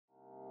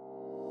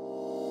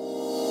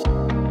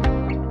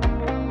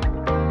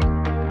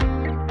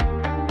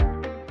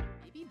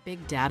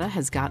Big data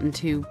has gotten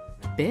too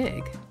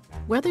big.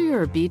 Whether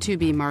you're a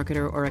B2B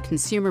marketer or a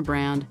consumer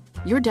brand,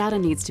 your data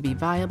needs to be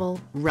viable,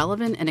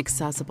 relevant, and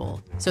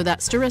accessible so that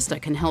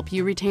Stirista can help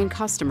you retain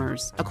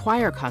customers,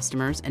 acquire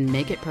customers, and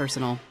make it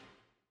personal.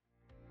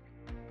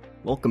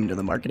 Welcome to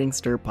the Marketing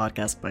Stir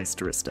podcast by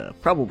Stirista,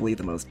 probably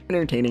the most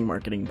entertaining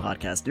marketing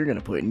podcast you're going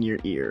to put in your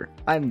ear.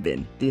 I'm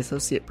Vin, the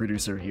associate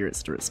producer here at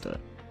Stirista.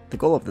 The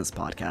goal of this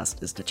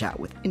podcast is to chat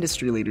with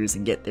industry leaders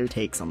and get their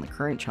takes on the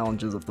current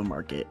challenges of the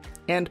market,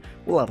 and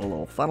we'll have a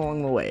little fun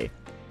along the way.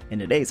 In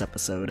today's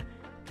episode,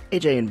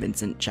 Ajay and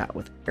Vincent chat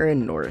with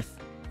Aron North,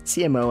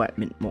 CMO at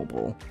Mint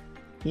Mobile.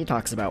 He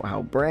talks about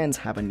how brands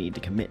have a need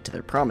to commit to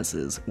their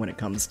promises when it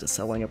comes to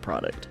selling a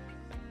product.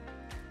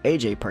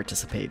 AJ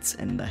participates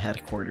in the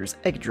headquarters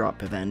egg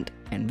drop event,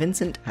 and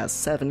Vincent has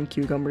 7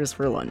 cucumbers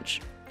for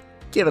lunch.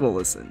 Give it a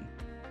listen.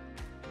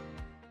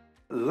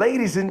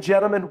 Ladies and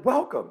gentlemen,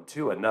 welcome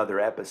to another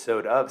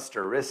episode of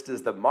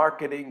Stirista's The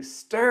Marketing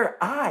Stir.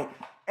 I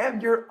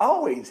am your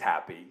always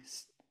happy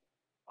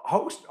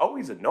host,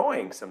 always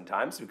annoying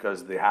sometimes because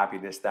of the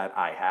happiness that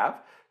I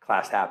have.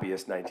 Class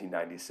happiest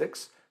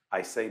 1996.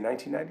 I say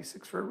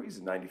 1996 for a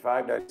reason.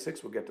 95,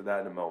 96, we'll get to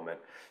that in a moment.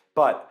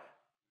 But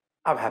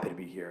I'm happy to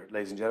be here,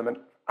 ladies and gentlemen.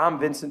 I'm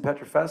Vincent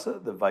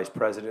Pietrafesa, the Vice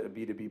President of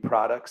B2B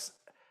Products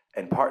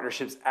and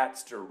Partnerships at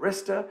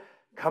Stirista,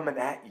 coming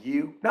at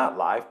you, not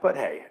live, but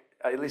hey,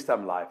 at least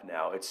I'm live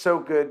now. It's so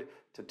good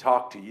to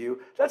talk to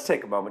you. Let's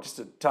take a moment just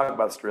to talk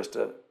about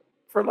Stirista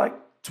for like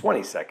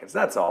 20 seconds.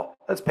 That's all.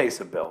 Let's pay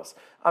some bills.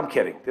 I'm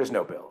kidding. There's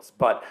no bills.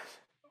 But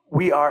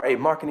we are a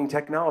marketing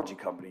technology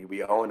company.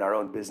 We own our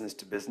own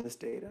business-to-business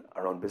data,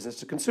 our own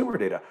business-to-consumer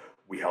data.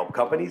 We help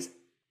companies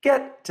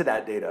get to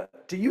that data,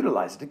 to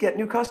utilize it, to get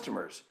new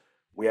customers.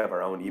 We have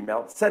our own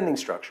email sending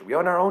structure. We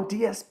own our own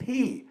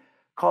DSP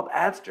called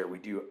Adster. We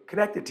do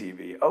connected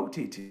TV,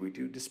 OTT. We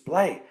do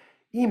display.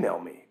 Email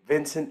me,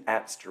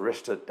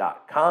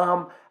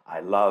 vincent@stirista.com. I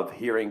love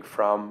hearing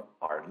from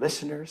our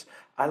listeners.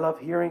 I love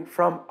hearing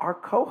from our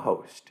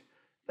co-host.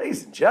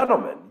 Ladies and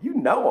gentlemen, you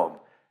know him.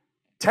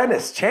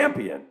 Tennis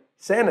champion,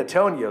 San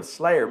Antonio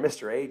Slayer,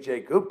 Mr.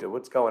 AJ Gupta.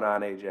 What's going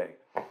on, AJ?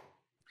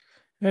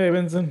 Hey,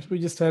 Vincent. We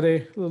just had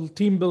a little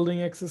team building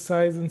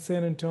exercise in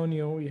San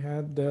Antonio. We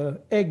had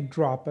the egg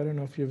drop. I don't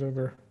know if you've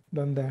ever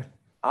done that.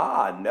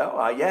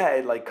 No.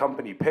 Yeah, like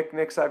company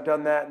picnics, I've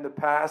done that in the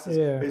past.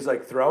 It's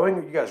like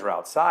throwing. You guys were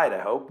outside, I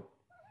hope.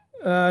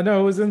 No,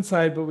 it was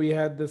inside, but we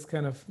had this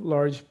kind of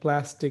large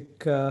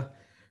plastic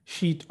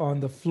sheet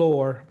on the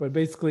floor. But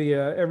basically,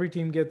 every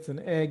team gets an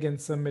egg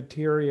and some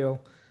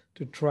material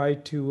to try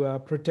to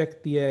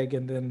protect the egg.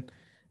 And then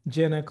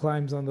Jenna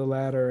climbs on the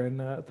ladder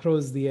and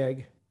throws the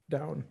egg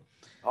down.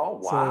 Oh,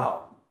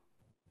 wow. So,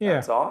 yeah.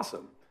 That's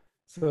awesome.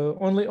 So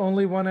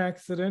only one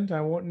accident.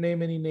 I won't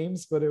name any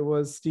names, but it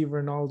was Steve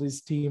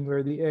Rinaldi's team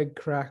where the egg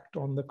cracked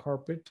on the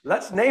carpet.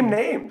 Let's name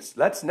names.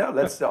 Let's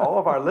all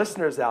of our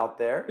listeners out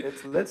there.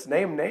 Let's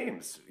name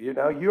names. You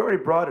know, you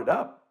already brought it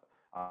up.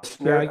 I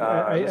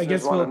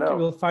guess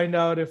we'll find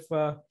out if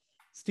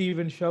Steve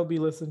and Shelby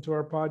listen to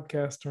our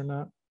podcast or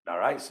not. All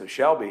right, so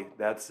Shelby,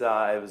 that's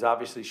it was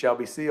obviously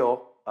Shelby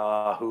Seal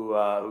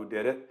who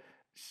did it.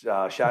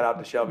 Shout out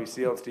to Shelby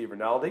Seal and Steve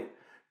Rinaldi.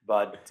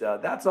 But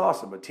that's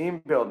awesome, a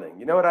team building.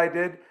 You know what I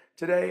did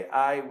today?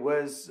 I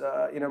was,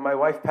 my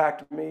wife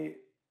packed me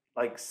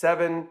like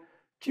 7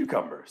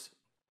 cucumbers,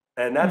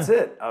 and that's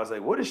it. I was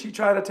like, what is she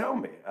trying to tell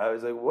me? I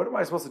was like, what am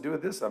I supposed to do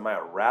with this? Am I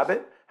a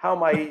rabbit? How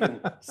am I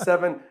eating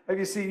 7?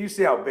 You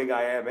see how big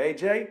I am,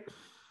 AJ?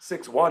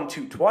 6'1",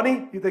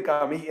 220? You think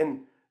I'm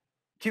eating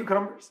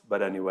cucumbers?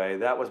 But anyway,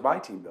 that was my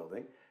team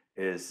building,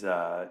 is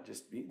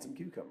just eating some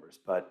cucumbers.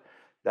 But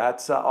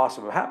that's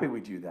awesome. I'm happy we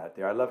do that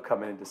there. I love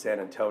coming into San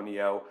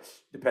Antonio,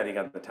 depending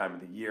on the time of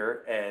the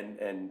year,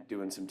 and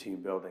doing some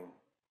team building.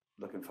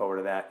 Looking forward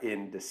to that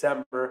in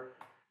December.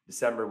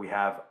 December, we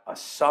have a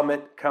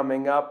summit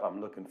coming up.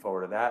 I'm looking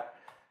forward to that.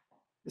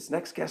 This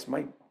next guest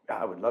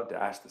I would love to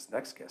ask this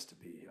next guest to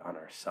be on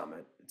our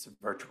summit. It's a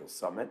virtual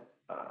summit,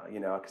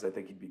 because I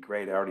think he'd be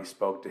great. I already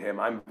spoke to him.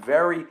 I'm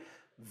very,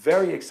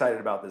 very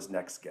excited about this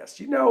next guest.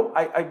 You know,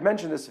 I've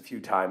mentioned this a few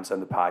times on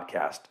the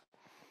podcast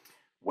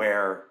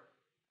where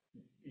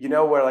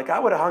like I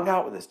would have hung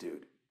out with this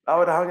dude. I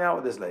would have hung out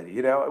with this lady.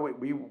 You know,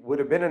 we would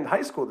have been in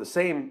high school at the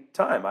same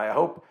time. I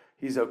hope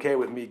he's okay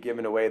with me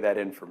giving away that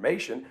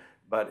information,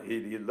 but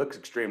he looks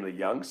extremely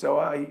young, so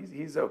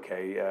he's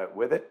okay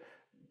with it.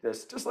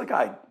 Just like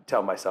I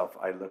tell myself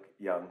I look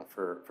young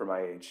for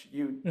my age.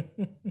 You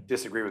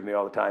disagree with me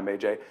all the time,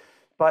 AJ.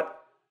 But,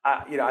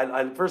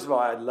 first of all,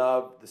 I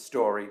love the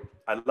story.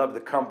 I love the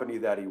company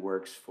that he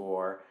works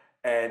for.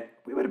 And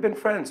we would have been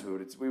friends. We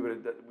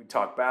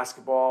talked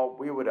basketball.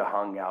 We would have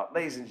hung out.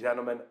 Ladies and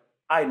gentlemen,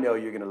 I know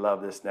you're going to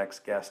love this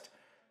next guest,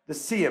 the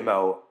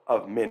CMO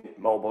of Mint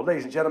Mobile.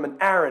 Ladies and gentlemen,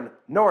 Aron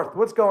North.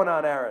 What's going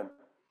on, Aron?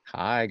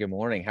 Hi, good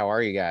morning. How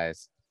are you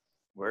guys?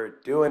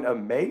 We're doing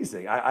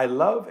amazing. I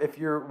love, if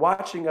you're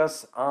watching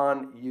us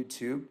on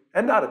YouTube,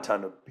 and not a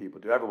ton of people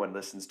do, everyone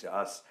listens to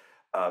us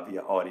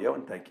via audio,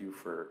 and thank you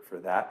for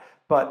that.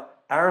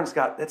 But Aaron's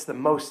got, that's the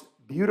most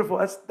beautiful,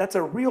 that's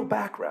a real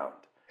background.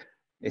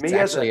 It's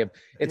actually a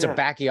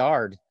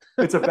backyard.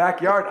 It's a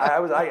backyard.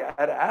 I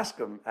had to ask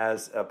him,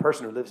 as a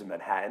person who lives in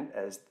Manhattan,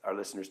 as our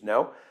listeners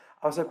know.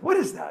 I was like, "What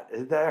is that?"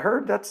 I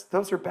heard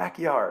those are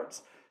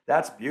backyards.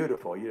 That's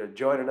beautiful. You're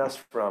joining us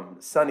from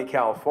sunny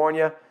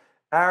California,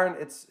 Aaron.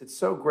 It's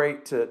so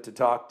great to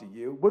talk to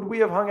you. Would we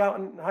have hung out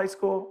in high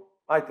school?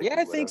 I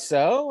think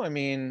so. I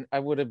mean, I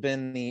would have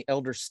been the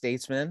elder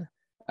statesman,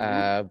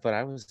 but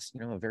I was,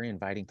 a very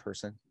inviting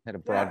person. Had a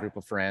broad group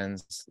of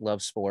friends,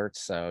 love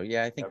sports. So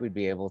yeah, I think we'd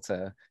be able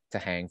to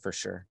hang for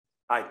sure.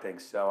 I think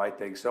so.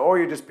 Or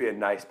you're just being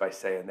nice by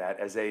saying that.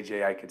 As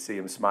AJ, I could see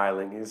him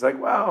smiling. He's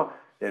like, well,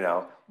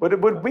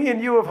 would me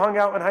and you have hung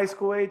out in high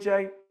school,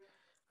 AJ?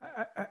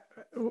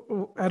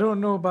 I don't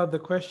know about the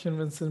question,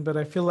 Vincent, but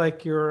I feel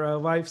like your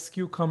wife's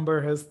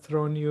cucumber has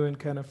thrown you in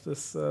kind of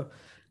this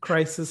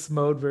crisis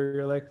mode where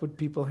you're like, would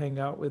people hang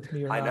out with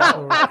me or not?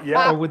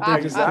 Or would they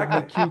just give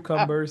me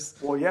cucumbers?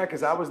 Well, yeah,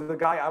 because I was the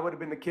guy. I would have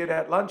been the kid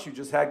at lunch who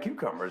just had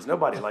cucumbers.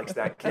 Nobody likes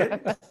that kid.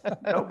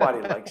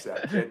 Nobody likes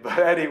that kid. But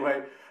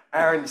anyway,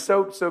 Aaron,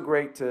 so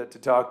great to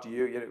talk to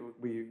you.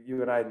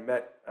 You and I had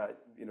met,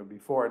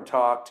 before and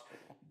talked.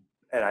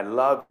 And I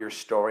love your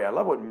story. I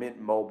love what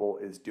Mint Mobile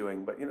is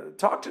doing. But,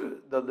 talk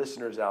to the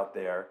listeners out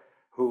there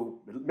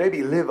who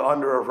maybe live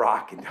under a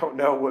rock and don't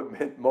know what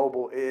Mint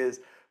Mobile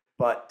is.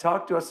 But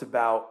talk to us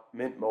about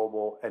Mint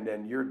Mobile and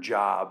then your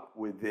job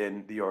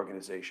within the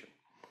organization.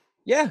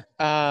 Yeah.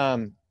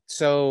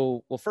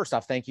 So, first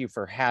off, thank you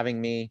for having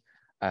me.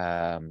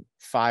 5'9",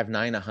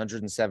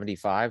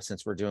 175,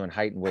 since we're doing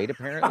height and weight,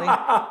 apparently.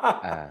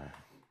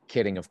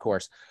 Kidding, of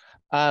course.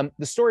 The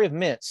story of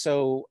Mint.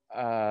 So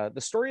the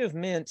story of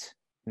Mint,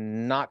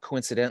 not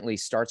coincidentally,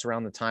 starts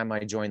around the time I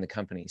joined the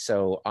company.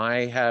 So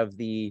I have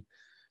the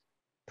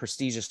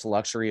prestigious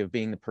luxury of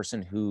being the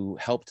person who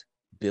helped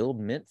build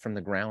Mint from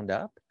the ground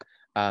up.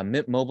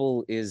 Mint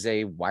Mobile is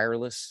a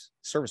wireless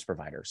service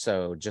provider.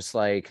 So just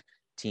like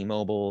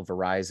T-Mobile,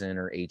 Verizon,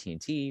 or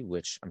AT&T,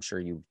 which I'm sure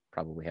you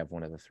probably have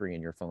one of the three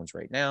in your phones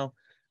right now,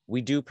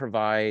 we do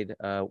provide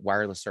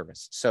wireless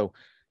service. So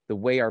the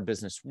way our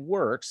business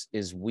works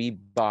is we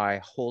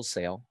buy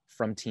wholesale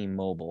from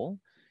T-Mobile.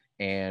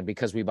 And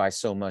because we buy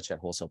so much at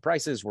wholesale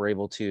prices, we're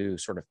able to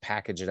sort of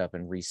package it up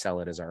and resell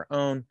it as our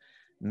own.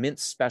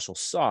 Mint's special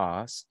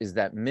sauce is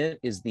that Mint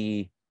is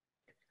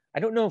I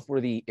don't know if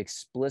we're the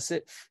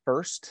explicit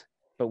first,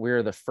 but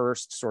we're the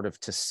first sort of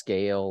to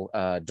scale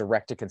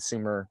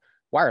direct-to-consumer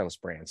wireless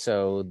brand.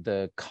 So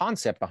the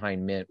concept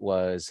behind Mint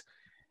was,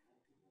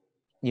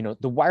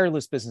 the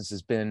wireless business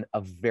has been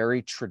a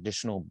very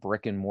traditional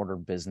brick and mortar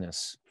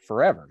business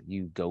forever.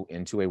 You go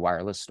into a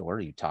wireless store,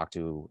 you talk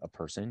to a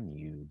person,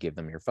 you give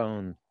them your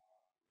phone,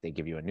 they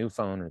give you a new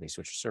phone or they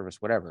switch your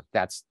service, whatever.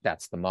 That's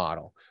the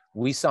model.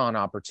 We saw an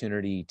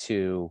opportunity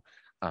to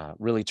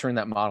really turn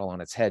that model on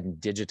its head and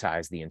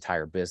digitize the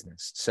entire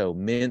business. So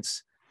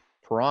Mint's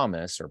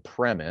promise or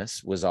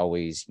premise was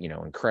always,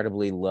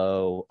 incredibly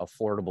low,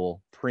 affordable,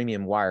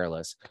 premium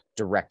wireless,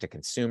 direct to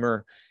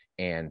consumer.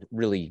 And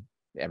really,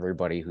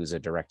 everybody who's a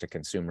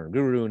direct-to-consumer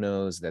guru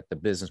knows that the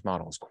business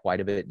model is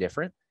quite a bit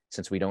different,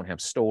 since we don't have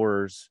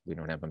stores, we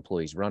don't have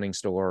employees running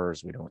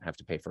stores, we don't have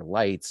to pay for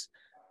lights.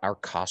 Our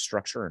cost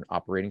structure and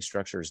operating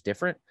structure is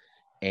different.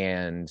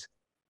 And,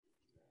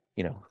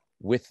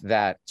 with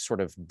that sort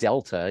of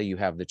delta, you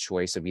have the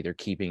choice of either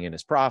keeping it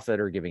as profit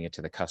or giving it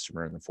to the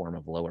customer in the form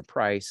of lower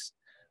price.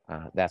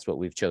 That's what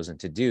we've chosen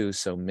to do.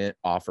 So Mint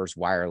offers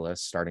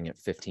wireless starting at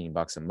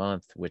 $15 a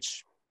month,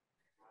 which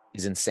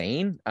is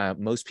insane.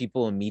 Most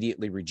people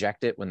immediately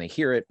reject it when they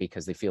hear it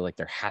because they feel like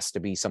there has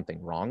to be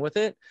something wrong with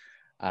it.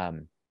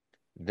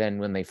 Then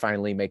when they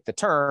finally make the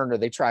turn or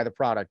they try the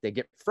product, they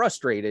get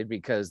frustrated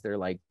because they're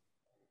like,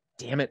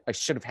 damn it, I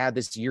should have had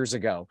this years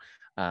ago.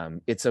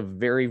 It's a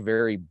very,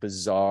 very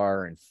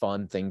bizarre and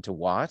fun thing to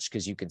watch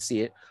because you can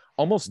see it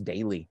almost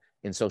daily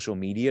in social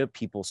media,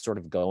 people sort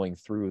of going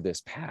through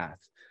this path.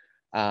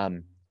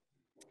 And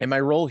my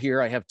role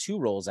here, I have two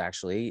roles,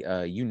 actually.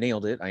 You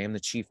nailed it. I am the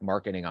Chief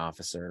Marketing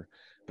Officer,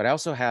 but I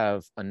also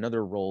have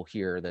another role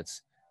here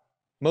that's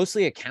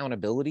mostly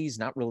accountability, is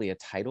not really a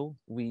title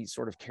we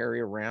sort of carry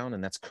around,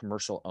 and that's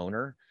commercial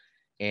owner.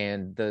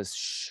 And the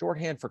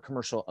shorthand for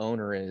commercial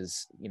owner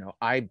is,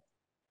 I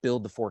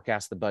build the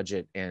forecast, the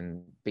budget,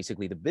 and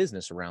basically the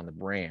business around the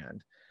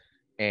brand.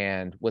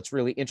 And what's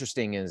really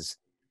interesting is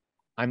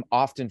I'm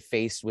often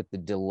faced with the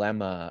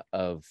dilemma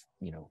of,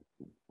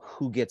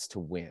 who gets to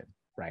win,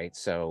 right?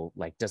 So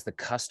like, does the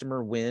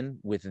customer win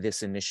with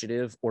this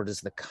initiative or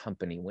does the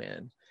company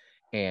win?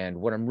 And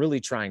what I'm really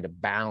trying to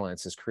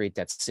balance is create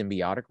that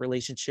symbiotic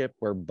relationship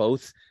where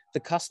both the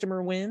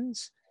customer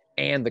wins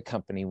and the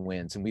company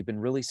wins. And we've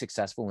been really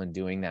successful in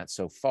doing that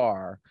so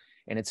far.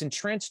 And it's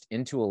entrenched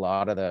into a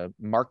lot of the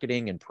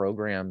marketing and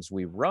programs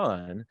we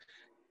run,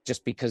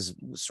 just because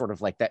sort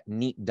of like that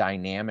neat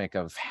dynamic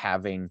of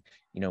having,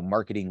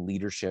 marketing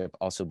leadership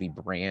also be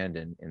brand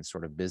and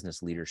sort of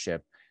business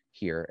leadership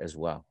here as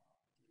well.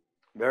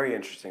 Very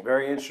interesting.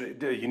 Very interesting.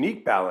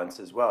 Unique balance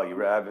as well. You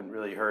haven't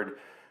really heard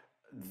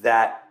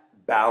that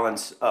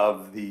balance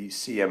of the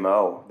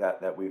CMO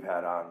that we've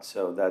had on.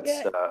 So that's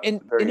Yeah,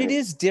 and very it unique.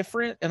 is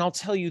different. And I'll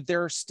tell you,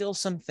 there are still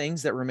some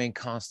things that remain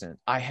constant.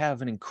 I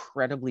have an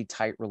incredibly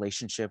tight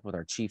relationship with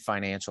our chief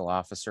financial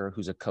officer,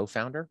 who's a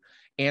co-founder,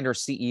 and our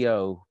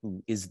CEO,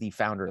 who is the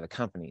founder of the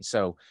company.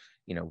 So,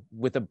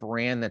 with a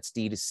brand that's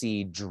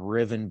D2C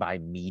driven by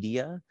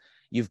media,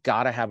 you've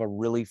got to have a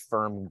really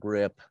firm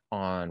grip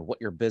on what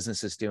your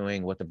business is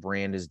doing, what the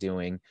brand is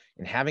doing,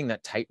 and having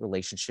that tight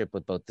relationship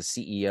with both the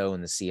CEO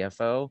and the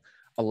CFO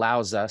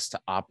allows us to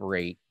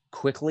operate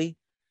quickly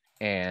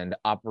and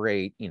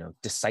operate,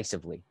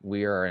 decisively.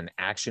 We are an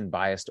action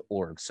biased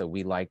org. So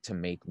we like to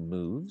make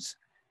moves.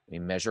 We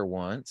measure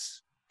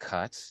once,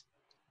 cut,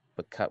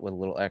 but cut with a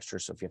little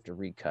extra. So if you have to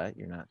recut,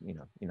 you're not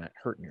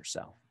hurting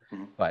yourself.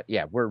 Mhm. But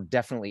yeah, we're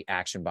definitely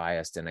action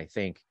biased. And I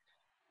think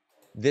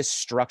this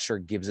structure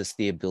gives us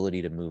the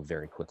ability to move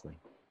very quickly.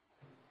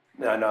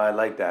 No, I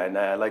like that, and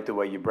I like the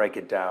way you break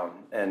it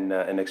down and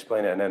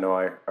explain it, and I know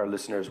our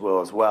listeners will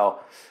as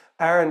well.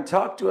 Aaron,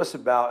 talk to us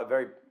about a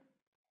very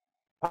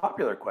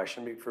popular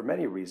question for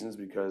many reasons,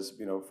 because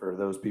for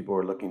those people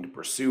who are looking to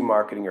pursue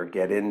marketing or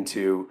get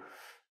into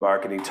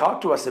marketing,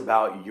 talk to us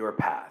about your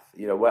path.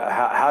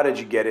 How did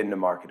you get into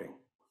marketing?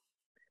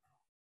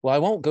 Well, I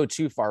won't go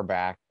too far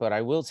back, but I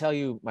will tell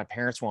you, my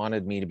parents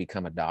wanted me to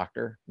become a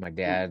doctor, my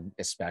dad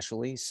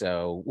especially.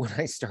 So when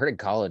I started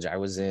college, I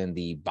was in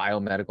the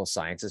biomedical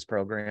sciences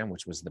program,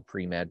 which was the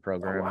pre-med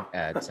program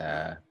at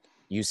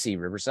UC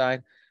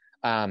Riverside.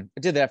 I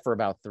did that for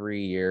about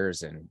 3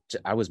 years and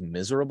I was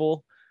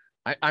miserable.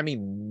 I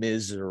mean,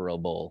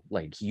 miserable.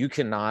 Like you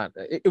cannot,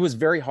 it was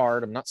very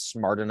hard. I'm not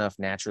smart enough,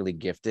 naturally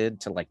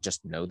gifted to like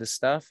just know this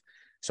stuff.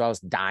 So I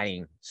was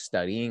dying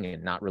studying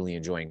and not really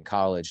enjoying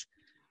college.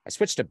 I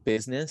switched to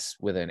business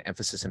with an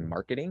emphasis in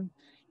marketing,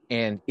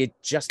 and it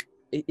just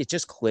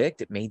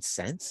clicked. It made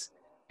sense,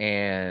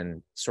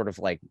 and sort of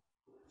like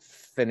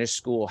finished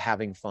school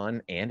having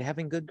fun and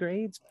having good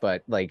grades,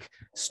 but like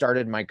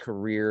started my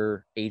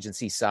career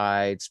agency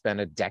side, spent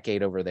a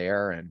decade over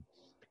there. And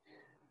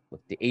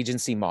look, the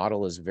agency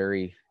model is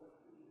very,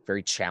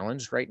 very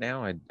challenged right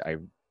now. I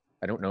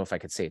don't know if I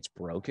could say it's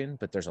broken,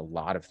 but there's a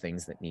lot of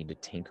things that need to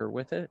tinker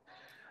with it.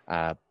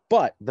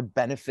 But the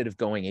benefit of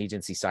going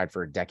agency side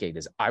for a decade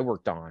is I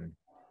worked on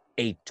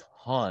a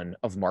ton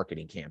of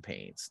marketing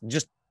campaigns.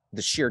 Just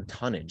the sheer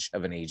tonnage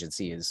of an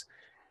agency is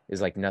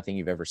like nothing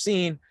you've ever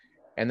seen.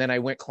 And then I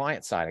went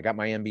client side. I got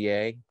my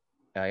MBA.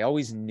 I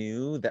always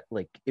knew that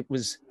like it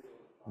was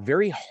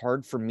very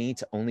hard for me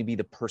to only be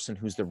the person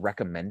who's the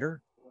recommender,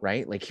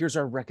 right? Like, here's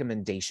our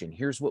recommendation.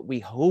 Here's what we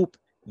hope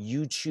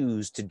you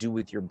choose to do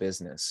with your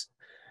business.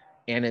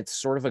 And it's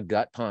sort of a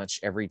gut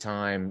punch every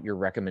time your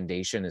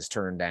recommendation is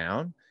turned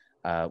down.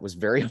 It was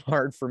very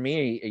hard for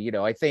me.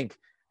 I think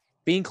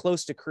being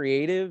close to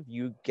creative,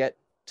 you get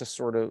to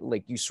sort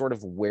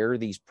of wear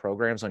these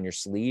programs on your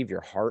sleeve,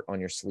 your heart on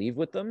your sleeve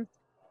with them.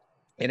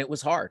 And it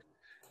was hard.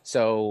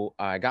 So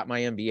I got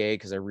my MBA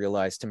because I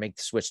realized to make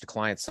the switch to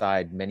client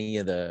side, many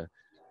of the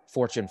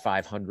Fortune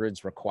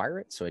 500s require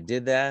it. So I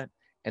did that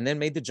and then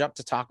made the jump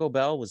to Taco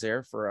Bell, was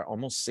there for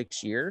almost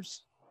 6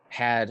 years.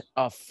 Had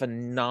a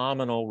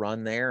phenomenal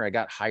run there. I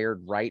got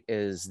hired right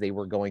as they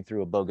were going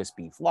through a bogus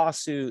beef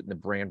lawsuit and the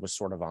brand was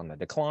sort of on the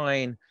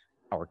decline.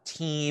 Our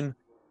team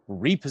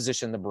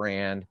repositioned the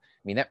brand.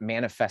 I mean, that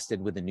manifested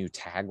with a new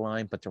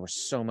tagline, but there was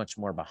so much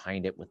more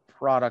behind it with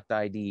product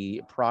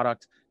ID,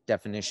 product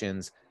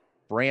definitions,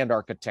 brand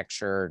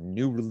architecture,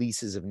 new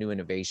releases of new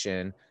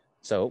innovation.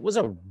 So it was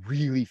a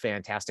really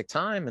fantastic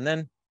time. And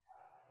then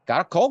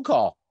got a cold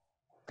call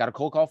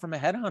from a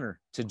headhunter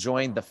to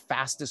join the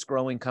fastest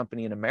growing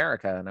company in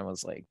America. And I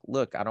was like,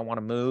 look, I don't want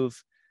to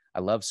move. I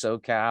love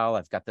SoCal.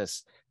 I've got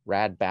this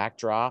rad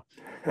backdrop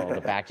called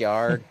the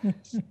backyard.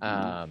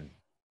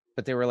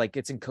 But they were like,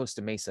 it's in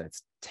Costa Mesa.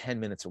 It's 10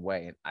 minutes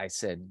away. And I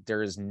said,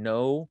 there is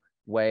no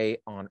way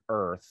on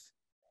earth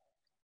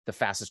the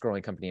fastest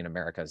growing company in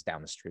America is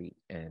down the street.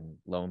 And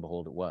lo and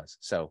behold, it was.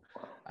 So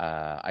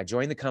I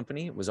joined the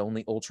company. It was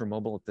only ultra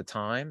mobile at the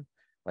time.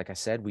 Like I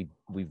said,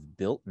 we've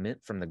built Mint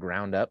from the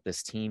ground up,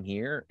 this team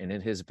here, and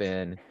it has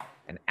been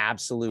an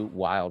absolute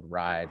wild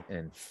ride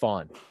and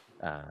fun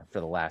for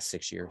the last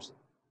 6 years.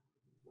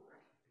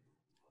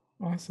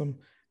 Awesome.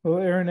 Well,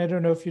 Aaron, I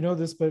don't know if you know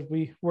this, but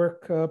we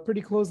work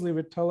pretty closely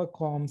with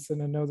telecoms,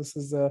 and I know this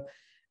is a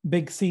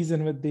big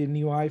season with the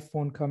new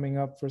iPhone coming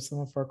up for some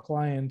of our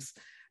clients.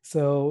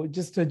 So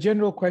just a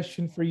general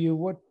question for you,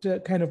 what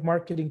kind of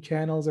marketing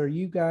channels are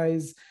you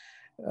guys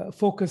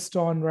focused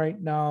on right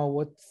now?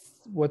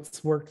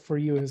 What's worked for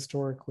you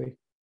historically?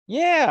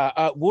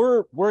 Yeah,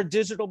 we're a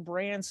digital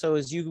brand. So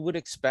as you would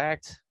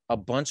expect, a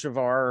bunch of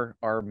our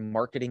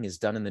marketing is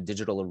done in the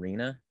digital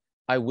arena.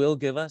 I will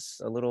give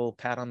us a little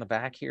pat on the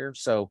back here.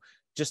 So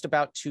just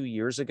about 2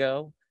 years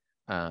ago,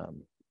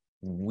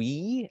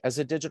 we as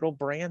a digital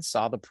brand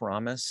saw the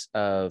promise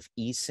of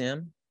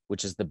eSIM,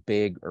 which is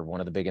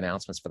one of the big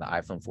announcements for the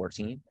iPhone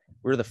 14.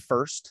 We were the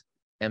first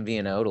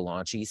MVNO to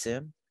launch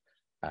eSIM.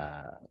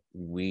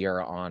 We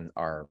are on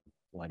our,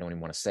 well, I don't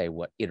even want to say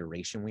what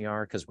iteration we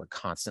are because we're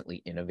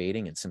constantly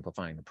innovating and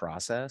simplifying the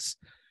process.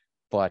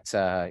 But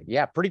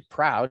yeah, pretty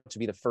proud to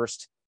be the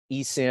first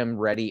eSIM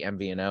ready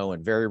MVNO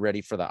and very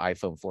ready for the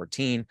iPhone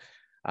 14.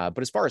 But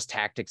as far as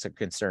tactics are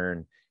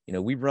concerned,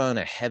 we run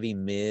a heavy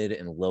mid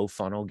and low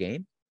funnel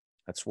game.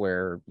 That's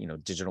where,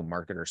 digital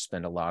marketers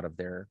spend a lot of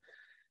their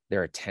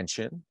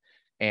attention.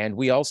 And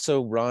we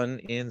also run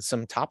in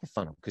some top of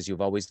funnel because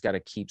you've always got to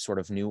keep sort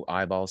of new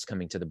eyeballs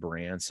coming to the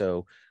brand.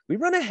 So we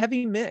run a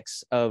heavy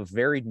mix of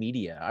varied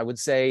media. I would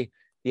say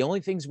the only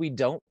things we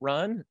don't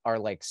run are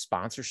like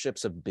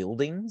sponsorships of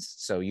buildings.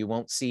 So you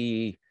won't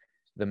see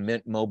the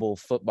Mint Mobile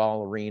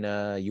football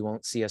arena. You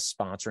won't see us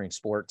sponsoring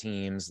sport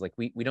teams. Like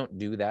we don't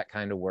do that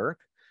kind of work,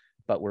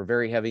 but we're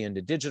very heavy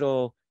into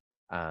digital.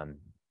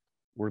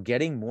 We're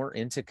getting more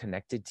into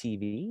connected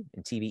TV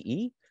and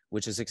TVE,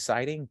 which is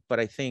exciting. But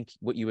I think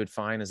what you would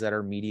find is that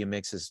our media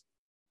mix is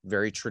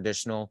very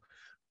traditional,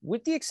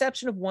 with the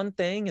exception of one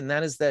thing, and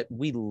that is that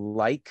we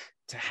like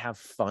to have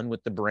fun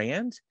with the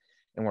brand.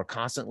 And we're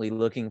constantly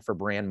looking for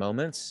brand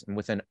moments. And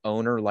with an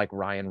owner like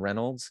Ryan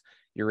Reynolds,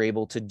 you're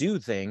able to do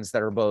things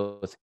that are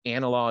both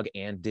analog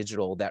and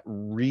digital that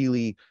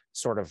really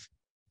sort of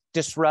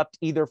disrupt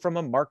either from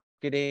a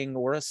marketing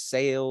or a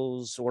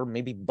sales or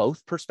maybe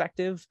both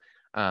perspective,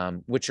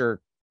 which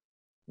are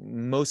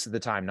most of the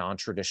time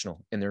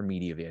non-traditional in their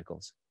media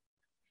vehicles.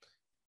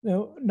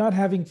 Not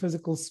having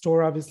physical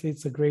store, obviously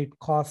it's a great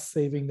cost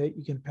saving that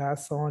you can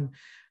pass on,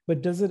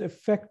 but does it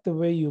affect the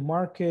way you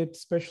market,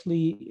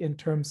 especially in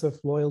terms of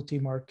loyalty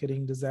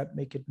marketing? Does that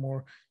make it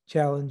more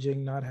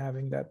challenging not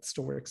having that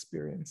store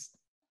experience?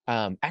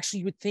 Actually,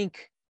 you would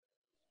think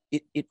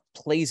it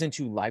plays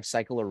into life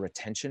cycle or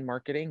retention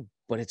marketing,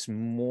 but it's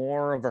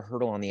more of a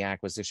hurdle on the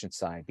acquisition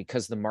side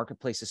because the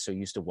marketplace is so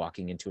used to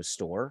walking into a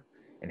store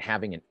and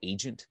having an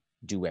agent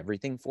do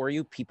everything for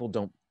you. People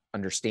don't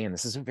understand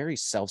this isn't very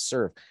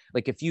self-serve.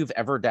 Like if you've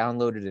ever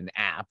downloaded an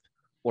app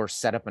or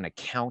set up an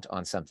account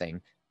on something,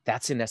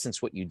 that's in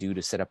essence what you do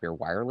to set up your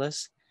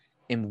wireless.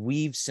 And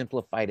we've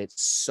simplified it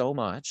so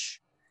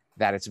much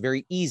that it's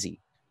very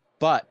easy,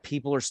 but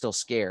people are still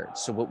scared.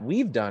 So what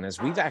we've done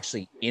is we've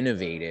actually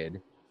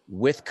innovated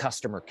with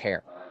customer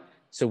care.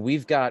 So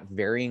we've got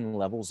varying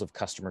levels of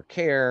customer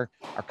care.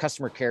 Our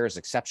customer care is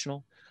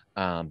exceptional.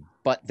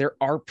 But there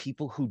are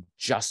people who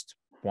just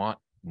want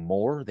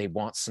more. They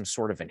want some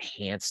sort of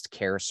enhanced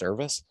care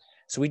service.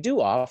 So we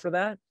do offer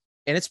that.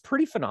 And it's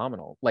pretty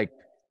phenomenal. Like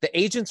the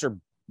agents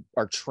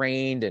are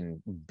trained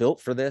and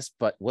built for this,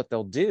 but what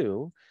they'll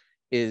do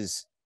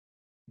is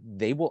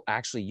they will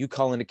actually, you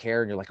call into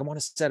care and you're like, I want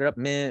to set it up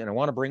Mint and I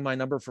want to bring my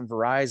number from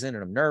Verizon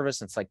and I'm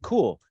nervous. And it's like,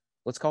 cool,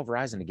 let's call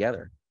Verizon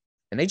together.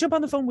 And they jump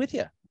on the phone with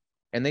you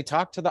and they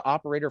talk to the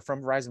operator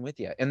from Verizon with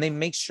you and they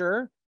make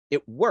sure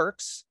it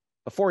works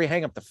before you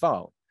hang up the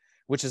phone,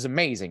 which is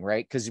amazing,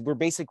 right? Because we're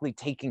basically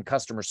taking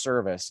customer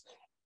service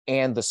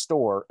and the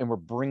store and we're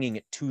bringing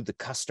it to the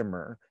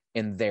customer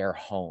in their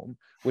home,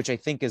 which I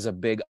think is a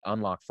big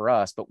unlock for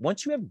us. But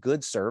once you have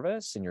good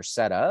service and you're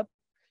set up,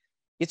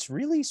 it's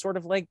really sort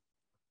of like,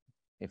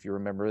 if you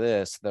remember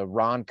this, the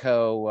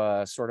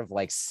Ronco sort of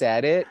like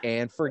set it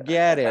and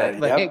forget it,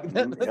 like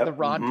the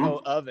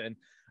Ronco oven.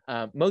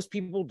 Most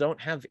people don't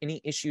have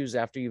any issues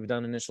after you've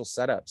done initial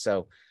setup.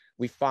 So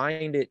we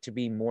find it to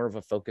be more of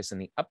a focus in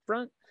the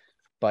upfront,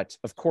 but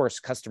of course,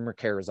 customer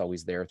care is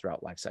always there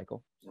throughout life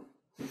cycle.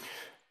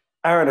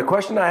 Aron, a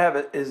question I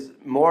have is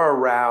more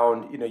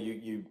around,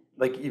 you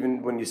like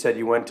even when you said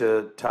you went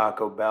to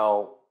Taco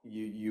Bell,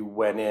 you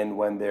went in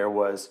when there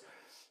was,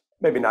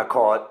 maybe not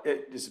call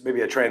it just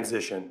maybe a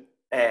transition.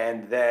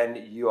 And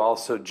then you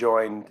also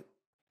joined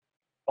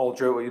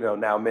Ultra,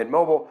 now Mint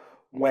Mobile,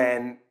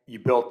 when you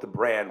built the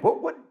brand.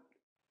 What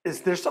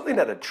is there something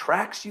that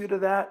attracts you to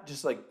that?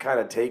 Just like kind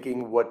of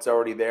taking what's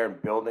already there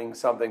and building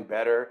something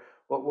better?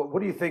 What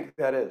do you think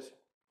that is?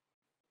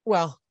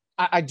 Well,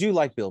 I do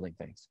like building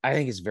things. I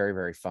think it's very,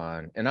 very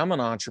fun. And I'm an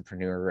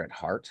entrepreneur at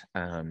heart.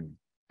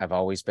 I've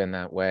always been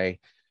that way.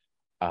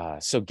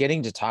 So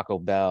getting to Taco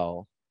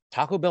Bell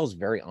is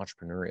very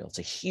entrepreneurial. It's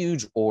a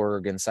huge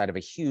org inside of a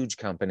huge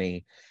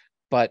company.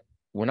 But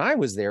when I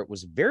was there, it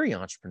was very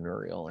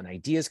entrepreneurial and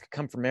ideas could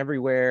come from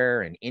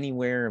everywhere and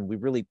anywhere. And we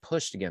really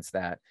pushed against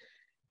that.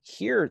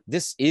 Here,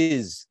 this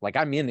is like,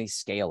 I'm in a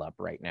scale up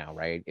right now,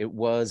 right? It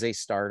was a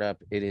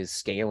startup. It is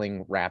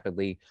scaling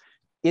rapidly.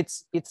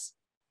 It's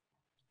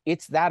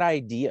that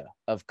idea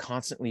of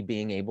constantly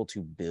being able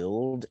to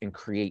build and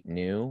create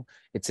new.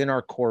 It's in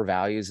our core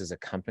values as a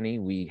company.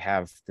 We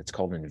have that's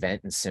called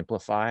invent and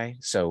simplify.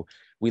 So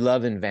we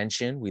love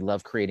invention. We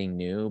love creating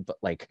new, but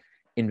like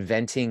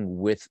inventing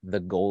with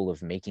the goal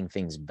of making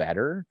things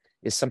better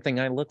is something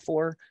I look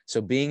for.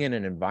 So being in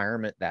an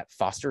environment that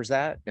fosters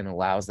that and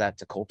allows that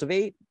to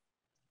cultivate,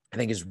 I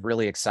think is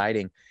really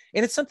exciting.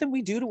 And it's something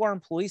we do to our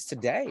employees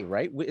today,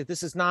 right?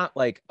 This is not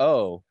like,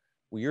 oh,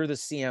 well, you're the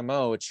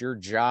CMO, it's your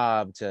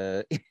job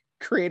to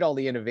create all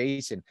the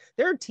innovation.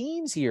 There are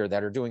teams here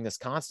that are doing this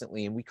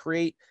constantly, and we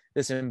create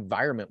this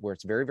environment where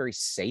it's very, very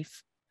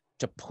safe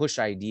to push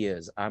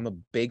ideas. I'm a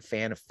big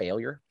fan of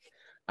failure.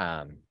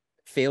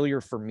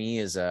 Failure for me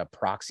is a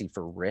proxy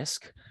for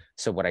risk.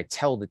 So what I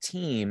tell the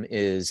team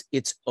is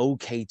it's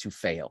okay to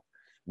fail.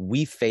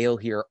 We fail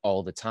here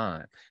all the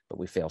time, but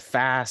we fail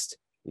fast,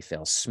 we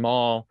fail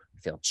small,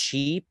 we fail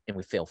cheap, and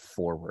we fail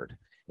forward.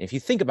 And if you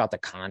think about the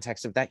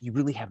context of that, you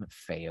really haven't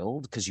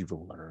failed because you've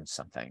learned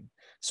something.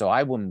 So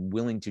I am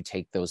willing to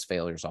take those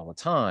failures all the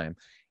time.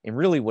 And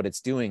really what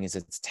it's doing is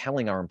it's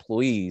telling our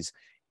employees,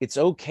 it's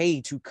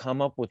okay to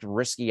come up with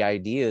risky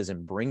ideas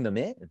and bring them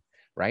in,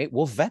 right?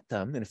 We'll vet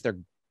them. And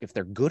if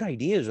they're good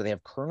ideas or they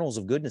have kernels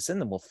of goodness in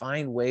them, we'll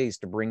find ways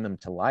to bring them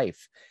to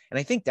life. And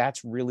I think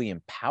that's really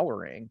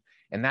empowering.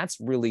 And that's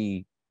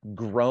really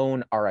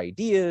grown our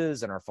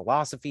ideas and our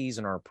philosophies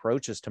and our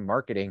approaches to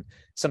marketing,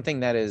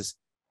 something that is,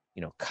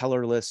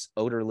 colorless,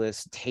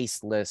 odorless,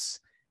 tasteless.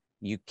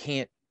 You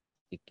can't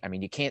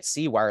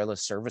see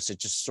wireless service. It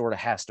just sort of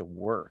has to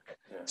work.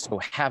 So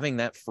having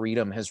that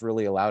freedom has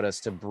really allowed us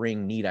to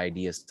bring neat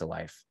ideas to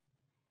life.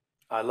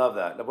 I love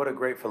that. What a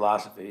great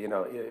philosophy. If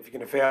you're going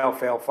to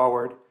fail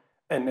forward,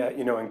 and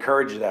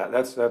encourage that.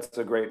 That's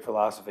a great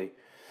philosophy.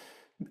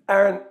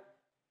 Aron,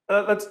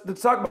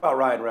 let's talk about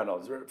Ryan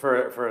Reynolds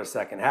for a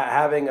second.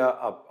 Having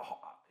a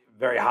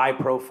very high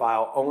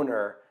profile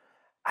owner,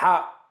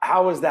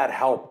 how has that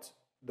helped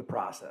the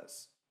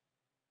process?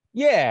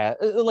 Yeah,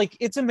 like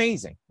it's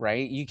amazing,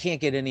 right? You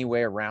can't get any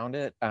way around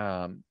it.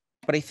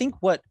 But I think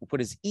what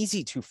is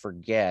easy to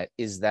forget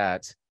is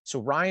that, so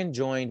Ryan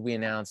joined, we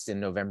announced in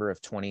November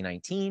of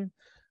 2019.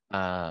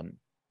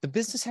 The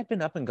business had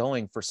been up and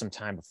going for some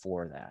time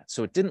before that.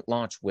 So it didn't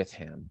launch with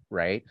him,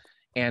 right?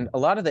 And a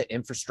lot of the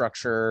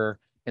infrastructure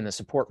and the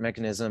support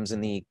mechanisms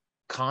and the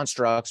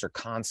constructs or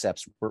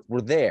concepts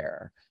were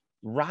there.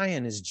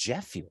 Ryan is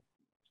jet fuel.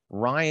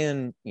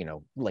 Ryan,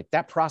 like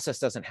that process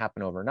doesn't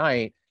happen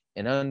overnight.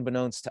 And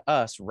unbeknownst to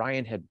us,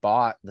 Ryan had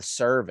bought the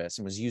service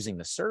and was using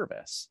the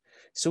service.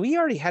 So he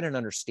already had an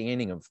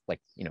understanding of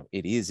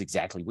it is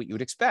exactly what you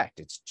would expect.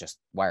 It's just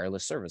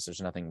wireless service.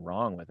 There's nothing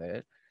wrong with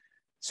it.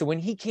 So when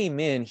he came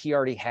in, he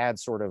already had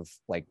sort of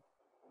like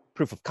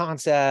proof of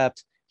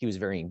concept. He was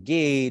very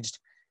engaged,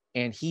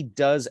 and he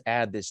does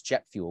add this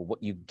jet fuel.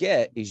 What you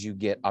get is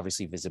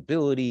obviously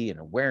visibility and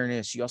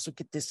awareness. You also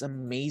get this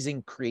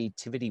amazing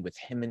creativity with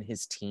him and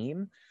his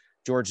team.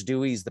 George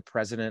Dewey is the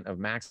president of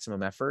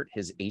Maximum Effort,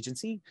 his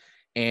agency,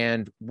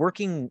 and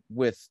working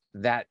with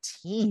that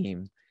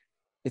team,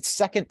 it's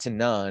second to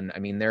none. I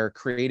mean, their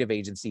creative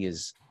agency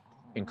is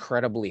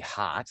incredibly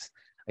hot.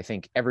 I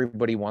think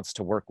everybody wants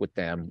to work with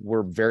them.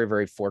 We're very,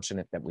 very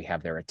fortunate that we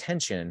have their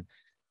attention,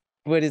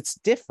 but it's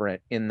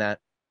different in that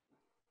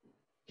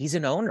he's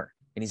an owner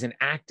and he's an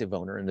active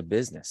owner in the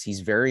business.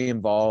 He's very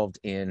involved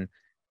in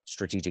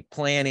strategic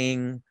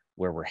planning,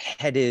 where we're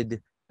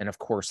headed, and of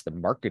course the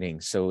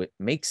marketing. So it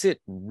makes it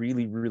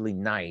really, really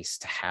nice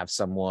to have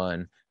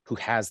someone who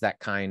has that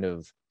kind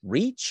of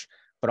reach,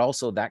 but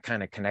also that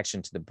kind of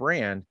connection to the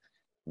brand.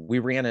 We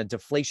ran a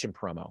deflation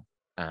promo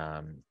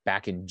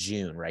back in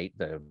June, right?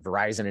 The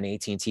Verizon and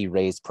AT&T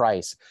raised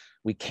price.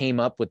 We came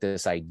up with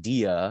this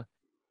idea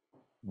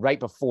right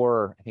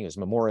before, I think it was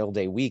Memorial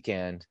Day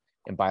weekend.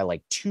 And by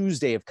like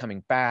Tuesday of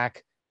coming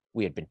back,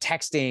 we had been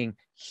texting.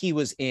 He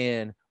was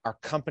in. Our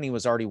company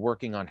was already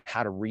working on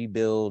how to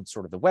rebuild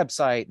sort of the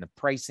website and the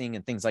pricing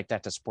and things like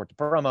that to support the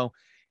promo.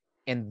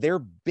 And they're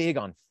big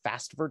on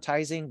fast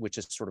advertising, which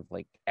is sort of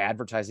like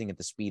advertising at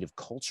the speed of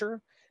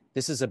culture.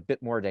 This is a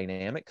bit more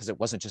dynamic because it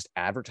wasn't just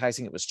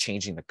advertising, it was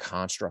changing the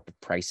construct of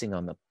pricing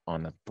on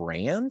the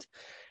brand.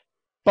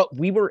 But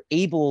we were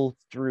able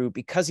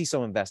because he's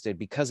so invested,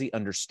 because he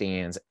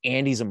understands,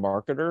 and he's a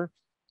marketer,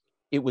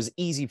 it was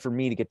easy for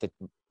me to get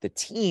the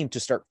team to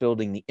start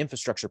building the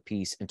infrastructure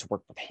piece and to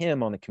work with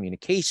him on the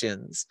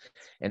communications,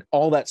 and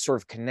all that sort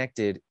of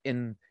connected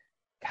in,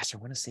 gosh, I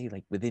want to say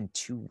like within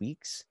 2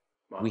 weeks.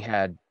 Wow. We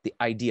had the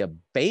idea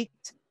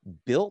baked,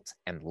 built,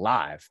 and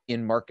live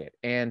in market.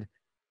 And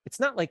it's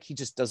not like he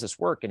just does this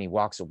work and he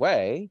walks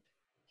away.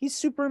 He's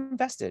super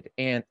invested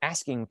and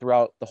asking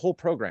throughout the whole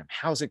program,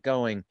 how's it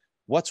going?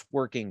 What's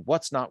working?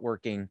 What's not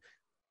working?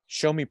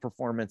 Show me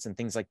performance and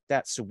things like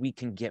that so we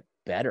can get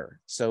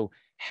better. So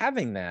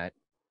having that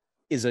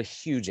is a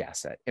huge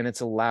asset, and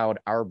it's allowed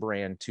our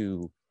brand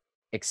to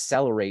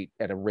accelerate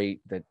at a rate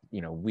that,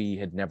 we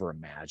had never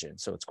imagined.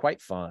 So it's quite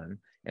fun.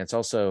 And it's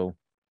also,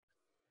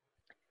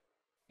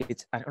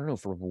 I don't know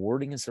if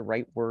rewarding is the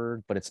right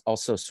word, but it's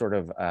also sort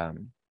of,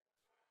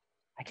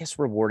 I guess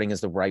rewarding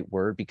is the right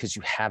word, because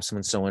you have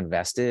someone so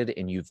invested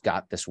and you've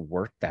got this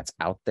work that's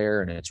out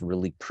there and it's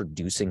really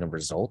producing a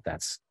result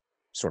that's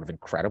sort of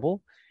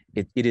incredible.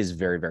 It is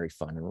very, very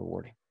fun and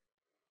rewarding.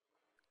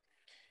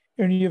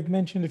 And you've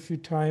mentioned a few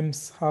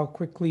times how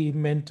quickly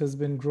Mint has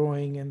been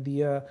growing and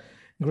the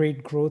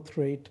great growth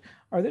rate.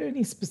 Are there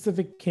any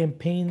specific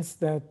campaigns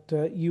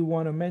that you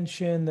want to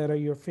mention that are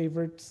your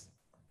favorites?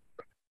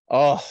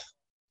 Oh,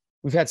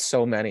 we've had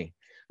so many.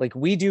 Like,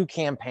 we do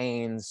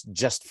campaigns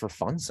just for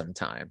fun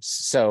sometimes.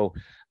 So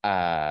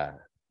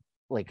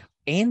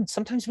and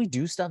sometimes we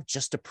do stuff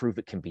just to prove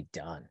it can be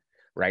done,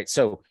 right?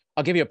 So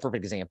I'll give you a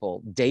perfect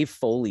example. Dave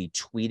Foley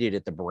tweeted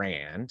at the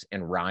brand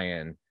and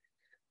Ryan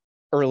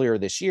earlier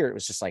this year. It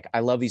was just like,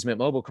 I love these Mint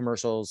Mobile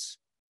commercials.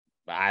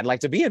 I'd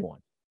like to be in one.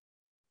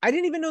 I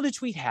didn't even know the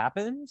tweet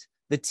happened.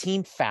 The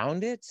team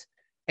found it.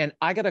 And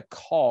I got a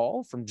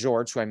call from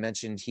George, who I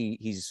mentioned,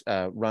 he's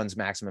runs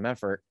Maximum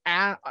Effort.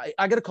 I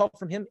got a call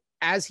from him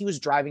as he was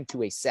driving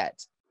to a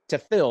set to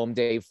film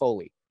Dave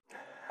Foley.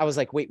 I was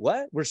like, wait,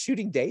 what? We're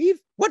shooting Dave?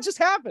 What just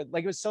happened?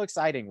 Like, it was so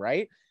exciting,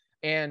 right?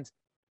 And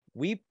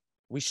we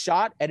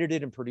shot,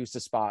 edited, and produced a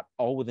spot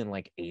all within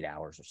like 8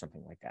 hours or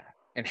something like that,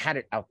 and had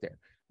it out there.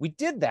 We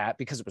did that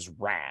because it was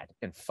rad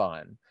and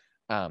fun.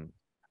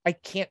 I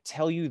can't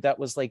tell you that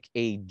was like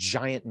a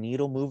giant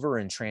needle mover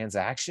in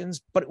transactions,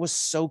 but it was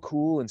so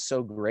cool and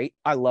so great.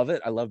 I love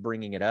it. I love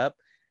bringing it up.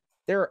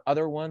 There are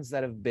other ones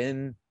that have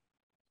been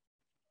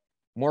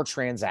more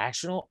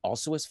transactional,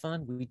 also as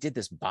fun. We did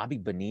this Bobby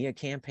Bonilla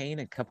campaign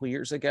a couple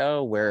years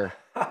ago where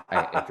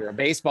if you're a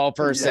baseball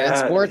person,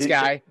 sports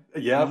guy,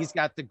 he's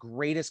got the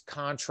greatest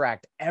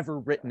contract ever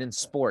written in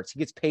sports. He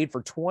gets paid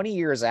for 20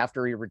 years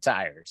after he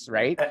retires,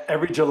 right?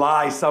 Every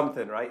July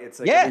something, right? It's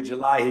like every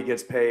July he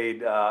gets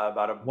paid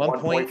about a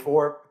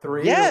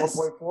 1.43 yes.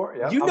 or 1.4.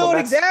 Yeah. You know it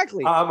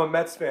exactly. I'm a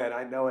Mets fan.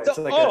 I know it. It's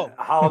like a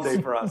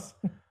holiday for us.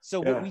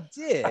 So what we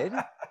did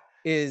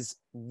is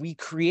we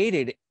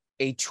created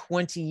a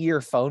 20-year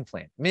phone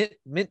plan.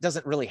 Mint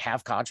doesn't really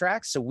have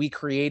contracts, so we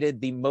created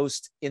the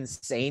most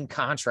insane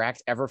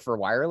contract ever for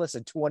wireless,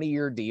 a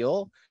 20-year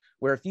deal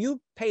where if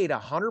you paid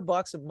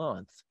 $100 a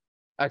month,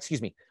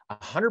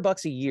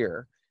 $100 a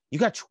year, you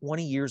got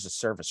 20 years of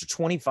service or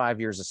 25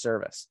 years of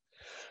service.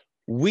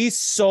 We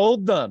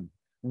sold them.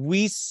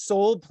 We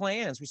sold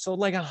plans. We sold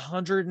like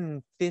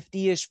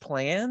 150-ish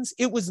plans.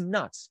 It was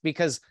nuts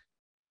because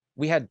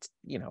we had,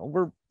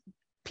 we're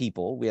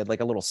people. We had like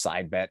a little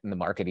side bet in the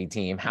marketing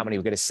team. How many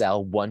we're going to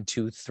sell? 1,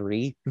 2,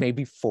 3,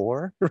 maybe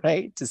 4,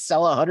 right? To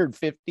sell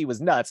 150 was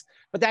nuts.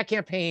 But that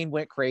campaign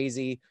went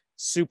crazy,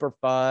 super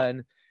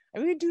fun.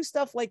 And we do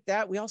stuff like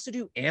that. We also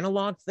do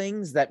analog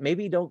things that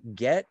maybe don't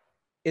get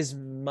as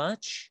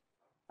much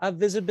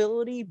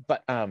visibility,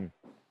 but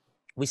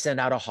we send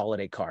out a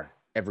holiday card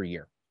every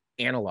year,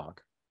 analog,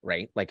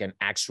 right? Like an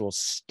actual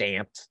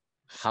stamped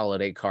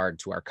holiday card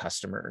to our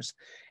customers.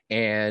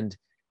 And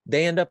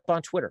they end up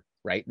on Twitter,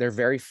 right? They're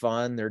very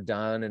fun. They're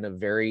done in a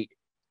very,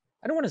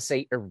 I don't want to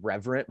say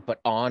irreverent, but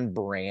on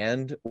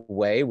brand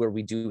way where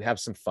we do have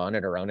some fun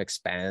at our own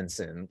expense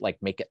and like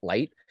make it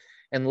light.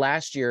 And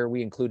last year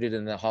we included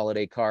in the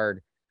holiday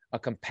card a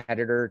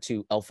competitor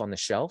to Elf on the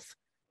Shelf.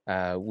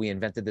 We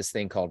invented this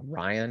thing called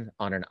Ryan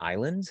on an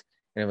Island.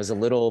 And it was a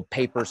little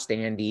paper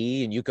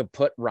standee, and you could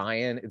put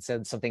Ryan, it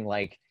said something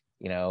like,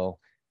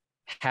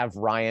 have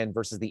Ryan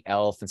versus the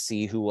elf and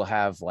see who will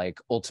have like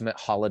ultimate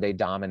holiday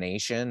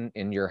domination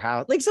in your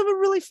house, like something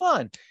really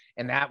fun.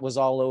 And that was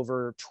all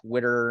over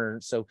Twitter.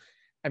 So,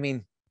 I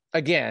mean,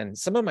 again,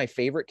 some of my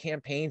favorite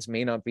campaigns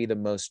may not be the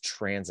most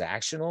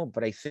transactional,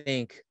 but I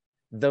think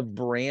the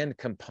brand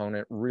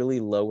component really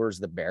lowers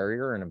the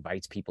barrier and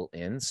invites people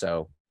in.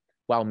 So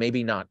while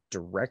maybe not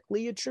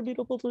directly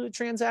attributable to the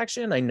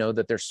transaction, I know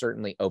that they're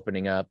certainly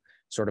opening up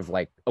sort of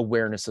like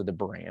awareness of the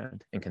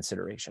brand and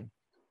consideration.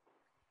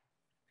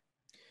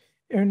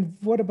 And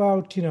what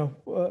about,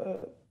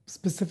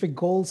 specific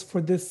goals for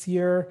this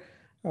year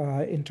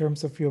in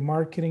terms of your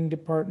marketing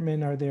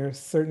department? Are there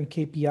certain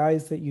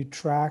KPIs that you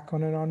track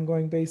on an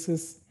ongoing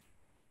basis?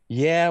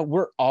 Yeah,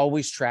 we're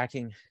always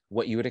tracking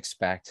what you would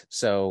expect.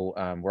 So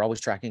we're always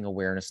tracking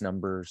awareness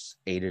numbers,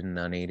 aided and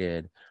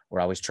unaided. We're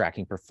always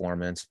tracking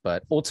performance,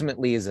 but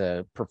ultimately as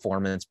a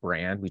performance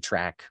brand, we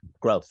track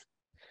growth.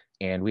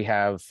 And we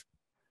have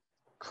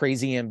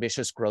crazy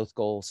ambitious growth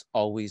goals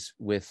always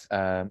with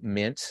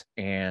Mint.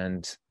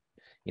 And,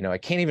 I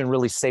can't even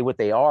really say what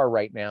they are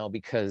right now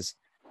because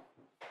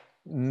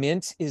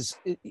Mint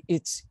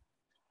it's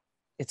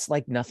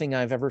like nothing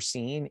I've ever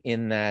seen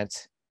in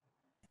that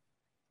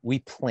we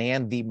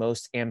plan the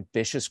most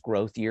ambitious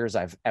growth years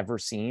I've ever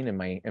seen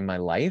in my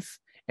life.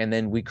 And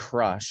then we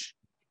crush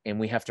and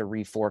we have to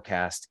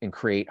reforecast and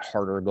create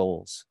harder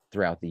goals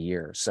throughout the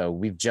year. So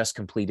we've just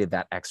completed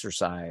that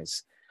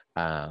exercise.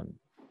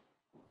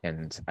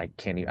 And I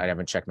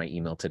haven't checked my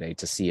email today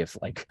to see if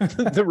like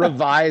the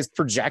revised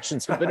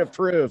projections have been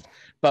approved,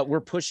 but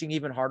we're pushing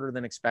even harder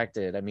than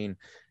expected. I mean,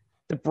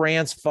 the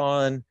brand's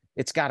fun.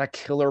 It's got a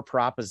killer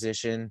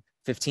proposition,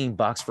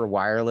 $15 for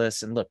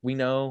wireless. And look, we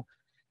know,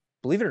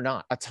 believe it or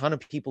not, a ton of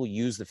people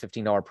use the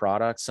 $15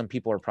 product. Some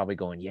people are probably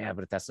going, yeah,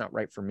 but that's not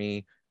right for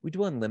me. We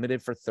do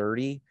unlimited for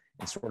 30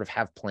 and sort of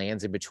have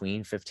plans in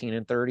between 15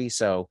 and 30.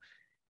 So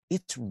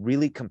it's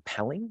really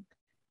compelling.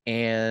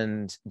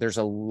 And there's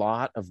a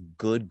lot of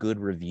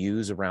good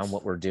reviews around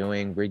what we're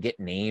doing. We get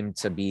named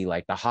to be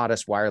like the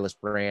hottest wireless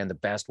brand, the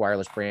best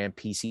wireless brand.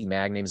 PC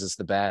Mag names us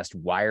the best,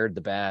 Wired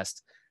the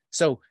best.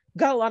 So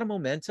got a lot of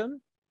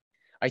momentum.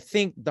 I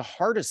think the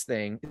hardest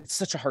thing, it's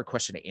such a hard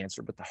question to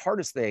answer, but the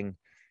hardest thing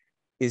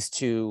is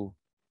to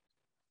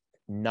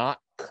not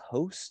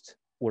coast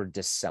or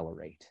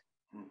decelerate.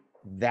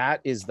 That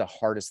is the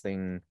hardest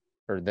thing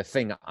or the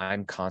thing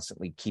I'm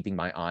constantly keeping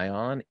my eye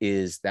on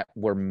is that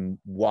we're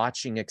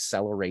watching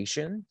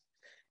acceleration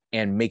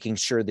and making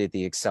sure that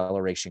the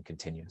acceleration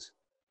continues.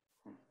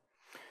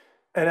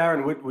 And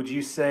Aaron, would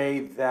you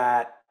say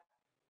that,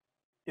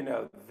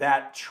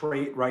 that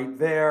trait right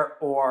there,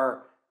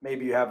 or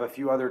maybe you have a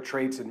few other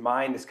traits in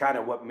mind, is kind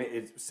of what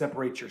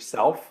separates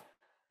yourself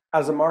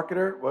as a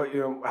marketer?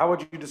 Well, how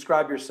would you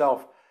describe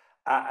yourself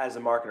as a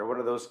marketer? What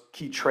are those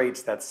key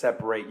traits that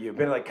separate you?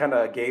 Been like kind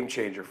of a game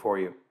changer for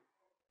you?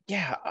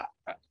 Yeah,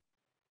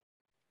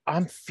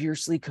 I'm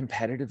fiercely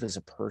competitive as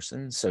a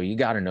person, so you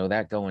got to know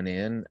that going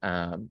in.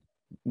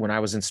 When I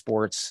was in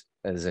sports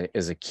as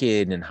a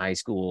kid in high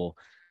school,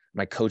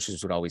 my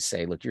coaches would always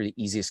say, look, you're the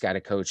easiest guy to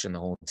coach in the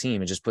whole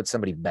team, and just put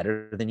somebody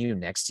better than you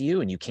next to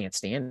you and you can't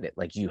stand it.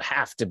 Like, you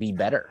have to be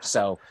better.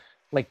 So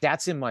like,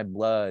 that's in my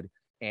blood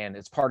and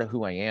it's part of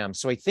who I am.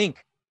 So I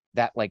think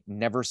that like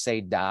never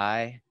say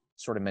die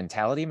sort of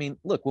mentality. I mean,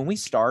 look, when we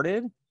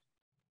started,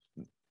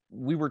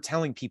 we were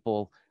telling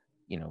people,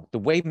 the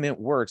way Mint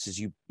works is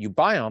you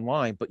buy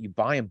online, but you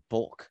buy in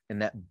bulk,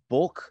 and that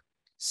bulk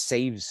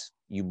saves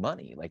you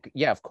money. Like,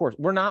 yeah, of course,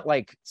 we're not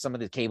like some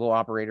of the cable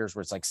operators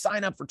where it's like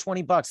sign up for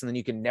 $20 and then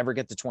you can never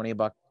get the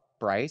 $20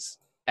 price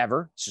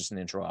ever. It's just an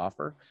intro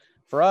offer.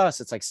 For us,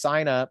 it's like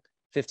sign up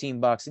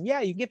 $15, and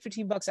yeah, you get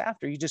 $15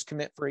 after you just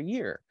commit for a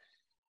year.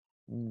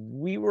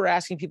 We were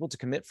asking people to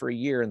commit for a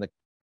year, and the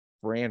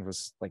brand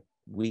was like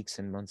weeks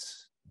and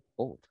months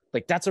old.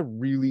 Like, that's a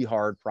really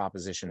hard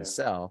proposition to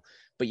sell,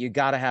 but you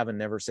got to have a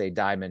never say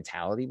die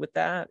mentality with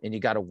that, and you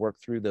got to work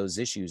through those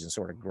issues and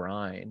sort of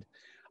grind.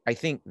 I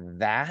think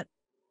that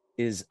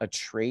is a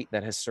trait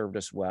that has served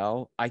us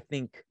well. I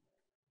think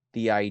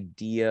the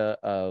idea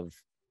of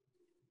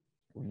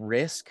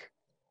risk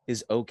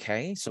is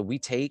okay. So we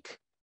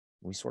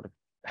sort of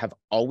have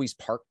always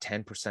parked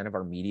 10% of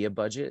our media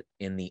budget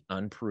in the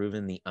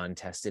unproven, the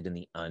untested, and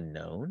the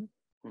unknown.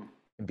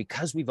 And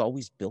because we've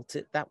always built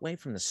it that way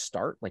from the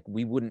start, like,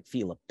 we wouldn't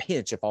feel a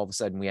pinch if all of a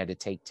sudden we had to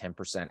take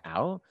 10%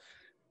 out.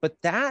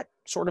 But that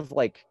sort of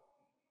like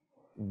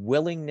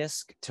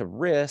willingness to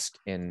risk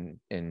and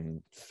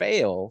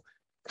fail,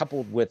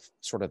 coupled with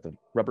sort of the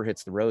rubber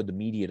hits the road, the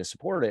media to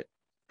support it,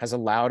 has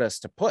allowed us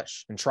to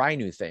push and try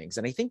new things.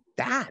 And I think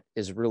that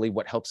is really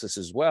what helps us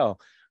as well.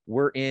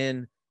 We're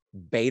in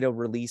beta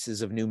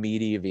releases of new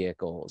media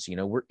vehicles.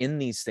 We're in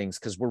these things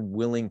because we're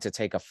willing to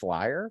take a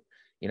flyer,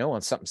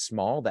 on something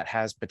small that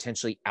has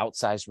potentially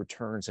outsized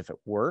returns if it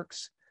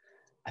works.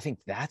 I think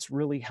that's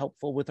really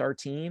helpful with our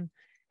team.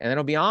 And then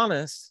I'll be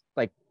honest,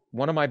 like,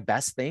 one of my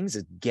best things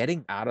is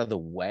getting out of the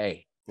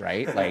way,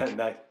 right? Like,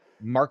 Nice.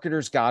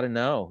 Marketers got to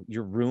know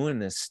you're ruining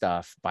this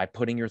stuff by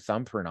putting your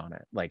thumbprint on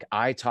it. Like,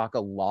 I talk a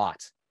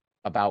lot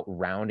about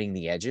rounding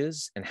the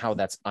edges and how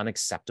that's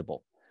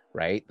unacceptable,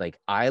 right? Like,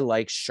 I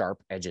like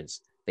sharp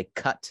edges. They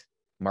cut.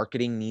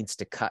 Marketing needs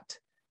to cut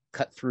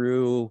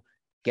through,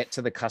 get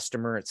to the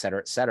customer, et cetera,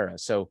 et cetera.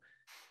 So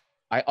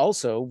I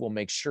also will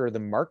make sure the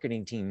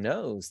marketing team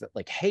knows that,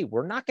 like, hey,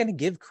 we're not going to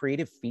give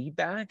creative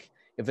feedback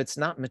if it's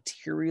not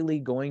materially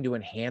going to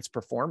enhance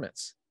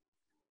performance,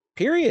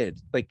 period.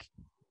 Like,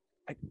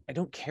 I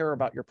don't care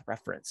about your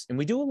preference. And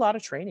we do a lot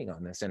of training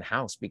on this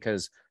in-house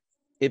because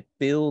it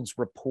builds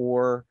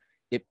rapport.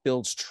 It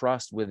builds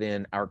trust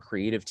within our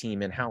creative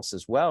team in-house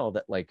as well,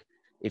 that like,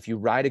 if you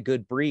write a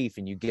good brief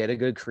and you get a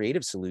good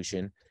creative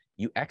solution,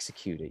 you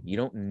execute it. You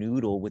don't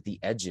noodle with the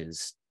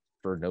edges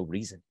for no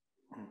reason.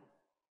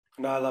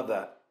 No, I love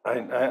that.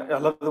 I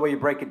love the way you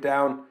break it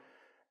down.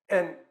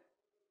 And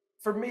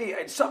for me,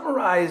 I'd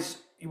summarize,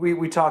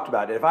 we talked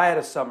about it. If I had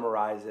to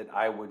summarize it,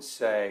 I would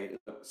say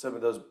some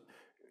of those,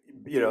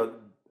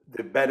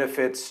 the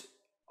benefits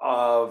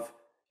of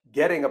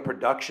getting a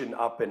production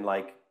up in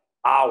like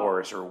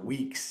hours or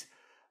weeks,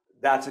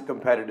 that's a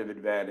competitive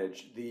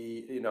advantage.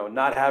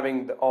 Not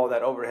having all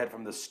that overhead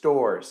from the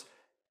stores.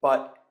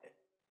 But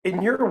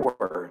in your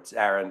words,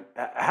 Aaron,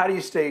 how do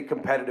you stay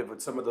competitive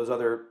with some of those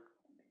other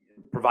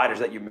providers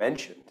that you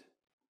mentioned?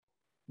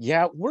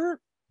 Yeah, we're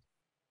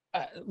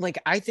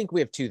I think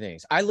we have two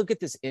things. I look at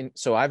this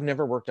so I've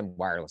never worked in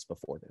wireless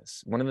before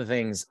this. One of the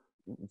things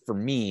for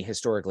me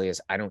historically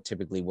is I don't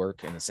typically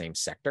work in the same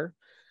sector.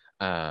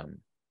 But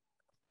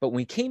when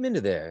we came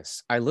into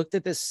this, I looked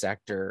at this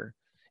sector,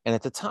 and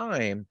at the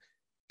time,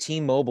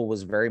 T-Mobile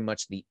was very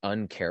much the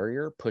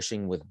uncarrier,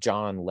 pushing with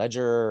John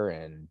Ledger,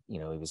 and he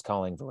was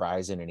calling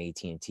Verizon and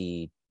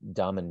AT&T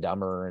dumb and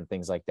dumber and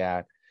things like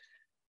that.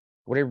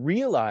 What I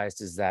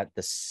realized is that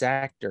the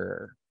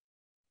sector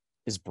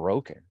is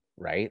broken,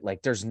 right?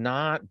 Like, there's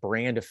not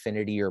brand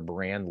affinity or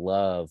brand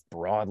love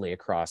broadly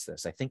across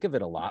this. I think of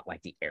it a lot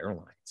like the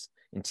airlines.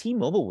 And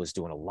T-Mobile was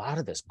doing a lot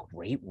of this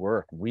great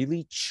work,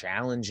 really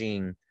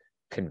challenging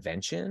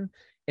convention.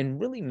 And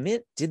really,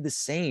 Mint did the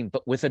same,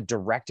 but with a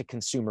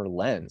direct-to-consumer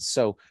lens.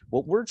 So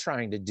what we're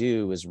trying to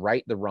do is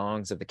right the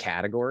wrongs of the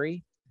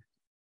category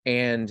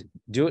and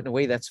do it in a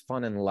way that's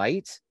fun and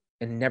light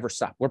and never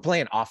stop. We're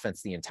playing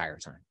offense the entire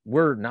time.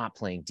 We're not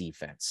playing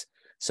defense.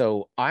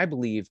 So I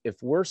believe if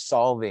we're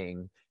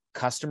solving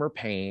customer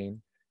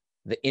pain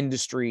the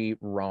industry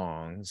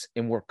wrongs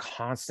and we're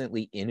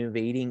constantly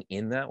innovating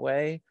in that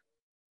way,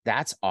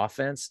 that's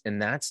offense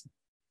and that's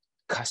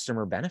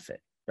customer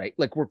benefit, right?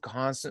 Like we're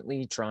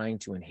constantly trying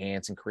to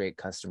enhance and create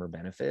customer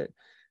benefit.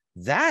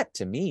 That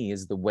to me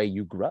is the way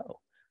you grow,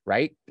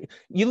 right?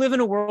 You live in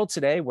a world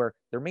today where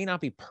there may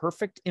not be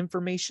perfect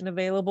information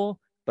available,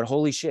 but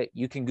holy shit,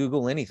 you can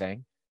Google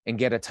anything and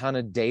get a ton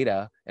of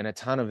data and a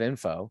ton of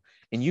info,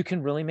 and you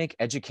can really make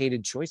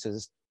educated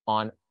choices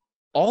on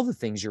all the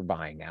things you're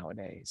buying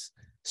nowadays.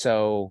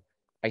 So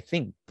I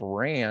think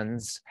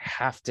brands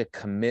have to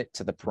commit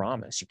to the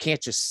promise. You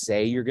can't just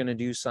say you're going to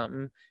do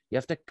something. You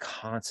have to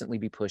constantly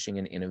be pushing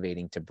and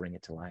innovating to bring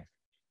it to life.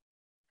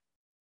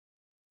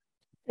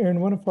 Aaron,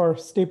 one of our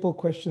staple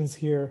questions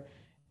here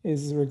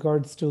is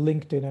regards to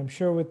LinkedIn. I'm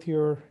sure with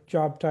your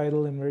job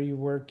title and where you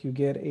work, you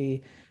get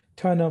a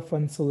ton of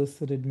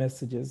unsolicited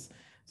messages.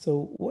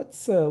 So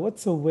what's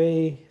a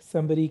way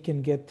somebody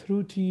can get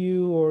through to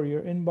you or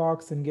your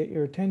inbox and get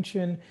your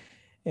attention?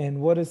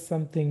 And what is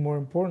something more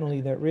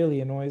importantly that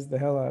really annoys the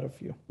hell out of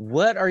you?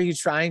 What are you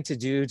trying to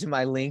do to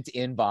my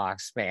LinkedIn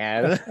box,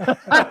 man?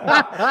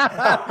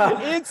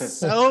 It's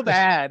so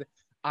bad.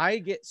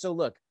 So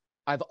look,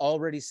 I've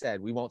already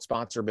said we won't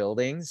sponsor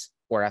buildings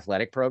or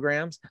athletic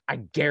programs. I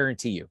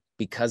guarantee you,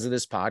 because of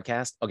this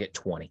podcast, I'll get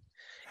 20.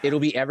 It'll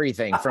be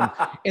everything from,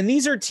 and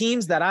these are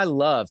teams that I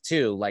love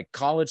too, like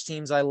college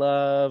teams I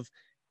love,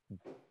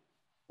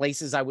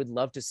 places I would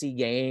love to see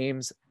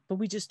games, but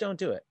we just don't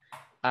do it.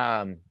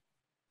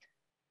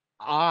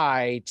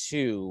 I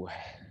too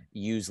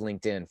use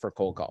LinkedIn for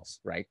cold calls,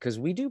 right? Because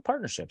we do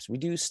partnerships, we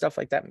do stuff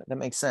like that. That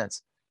makes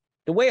sense.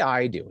 The way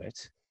I do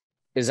it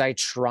is I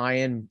try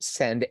and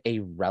send a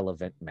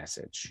relevant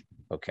message,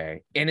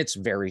 okay? And it's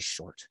very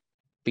short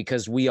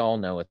because we all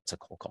know it's a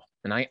cold call.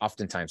 And I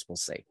oftentimes will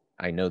say,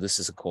 I know this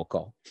is a cold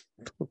call.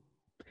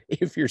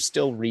 If you're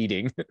still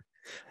reading,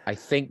 I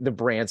think the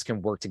brands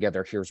can work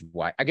together. Here's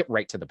why. I get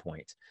right to the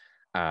point.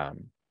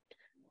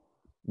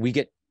 We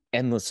get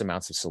endless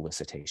amounts of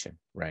solicitation,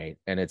 right?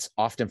 And it's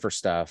often for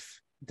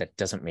stuff that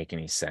doesn't make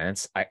any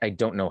sense. I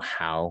don't know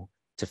how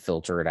to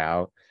filter it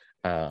out.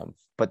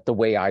 But the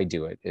way I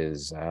do it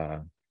is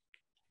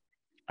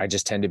I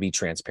just tend to be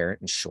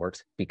transparent and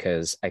short,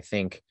 because I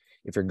think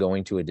if you're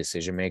going to a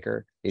decision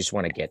maker, they just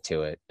want to get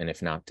to it. And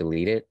if not,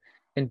 delete it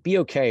and be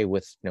okay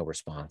with no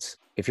response.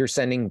 If you're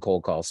sending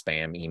cold call,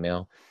 spam,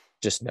 email,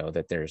 just know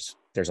that there's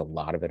a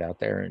lot of it out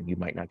there and you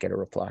might not get a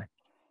reply.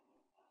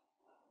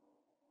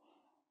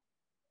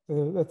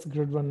 That's a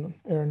good one,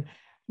 Aaron.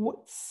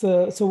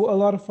 So a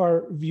lot of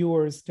our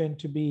viewers tend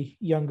to be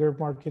younger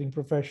marketing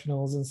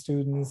professionals and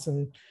students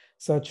and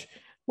such.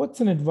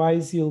 What's an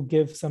advice you'll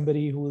give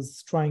somebody who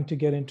is trying to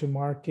get into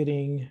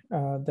marketing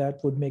that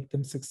would make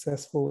them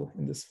successful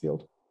in this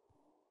field?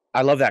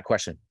 I love that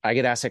question. I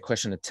get asked that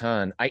question a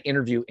ton. I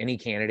interview any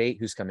candidate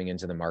who's coming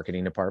into the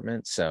marketing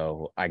department.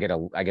 So I get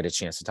a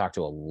chance to talk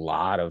to a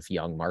lot of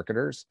young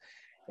marketers,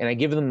 and I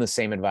give them the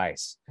same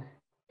advice.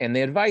 And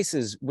the advice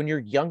is, when you're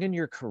young in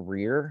your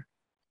career,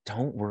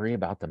 don't worry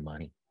about the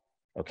money.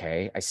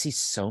 Okay. I see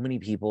so many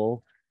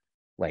people,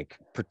 like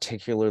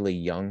particularly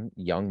young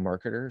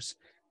marketers,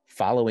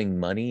 following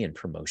money and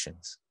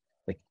promotions.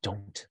 Like,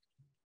 don't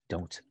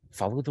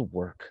follow the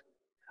work.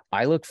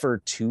 I look for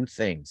two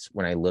things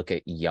when I look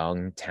at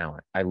young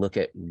talent. I look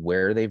at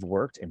where they've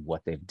worked and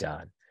what they've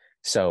done.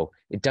 So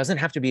it doesn't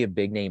have to be a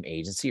big name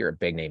agency or a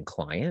big name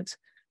client,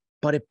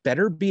 but it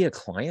better be a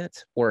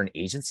client or an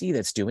agency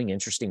that's doing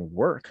interesting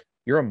work.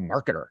 You're a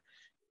marketer.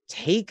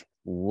 Take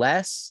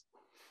less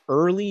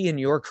early in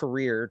your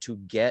career to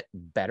get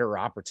better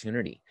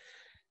opportunity.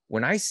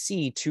 When I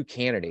see two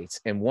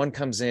candidates and one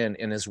comes in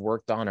and has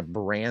worked on a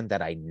brand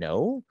that I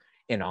know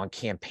and on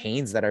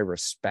campaigns that I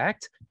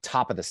respect,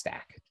 top of the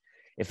stack.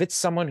 If it's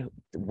someone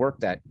who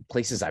worked at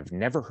places I've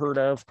never heard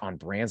of, on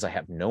brands I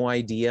have no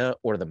idea,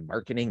 or the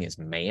marketing is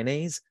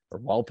mayonnaise or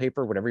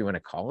wallpaper, whatever you want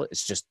to call it,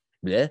 it's just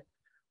bleh,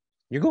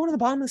 you're going to the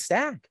bottom of the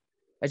stack.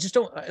 I just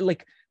don't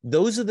like,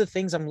 those are the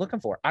things I'm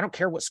looking for. I don't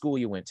care what school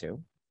you went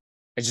to.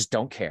 I just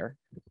don't care,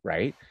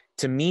 right?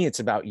 To me, it's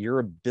about your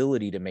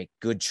ability to make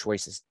good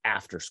choices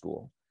after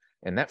school.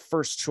 And that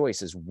first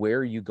choice is, where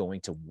are you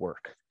going to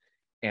work?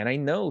 And I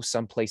know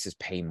some places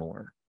pay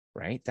more,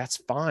 right? That's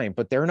fine,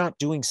 but they're not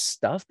doing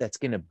stuff that's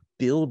going to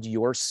build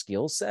your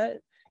skill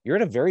set. You're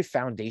at a very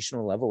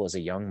foundational level as a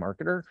young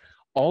marketer.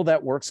 All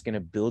that work's going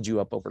to build you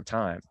up over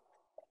time.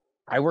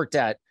 I worked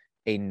at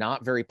a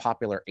not very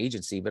popular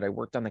agency, but I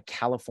worked on the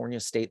California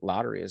State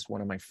Lottery as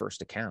one of my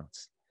first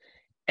accounts.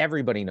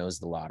 Everybody knows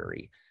the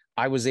lottery.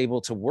 I was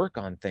able to work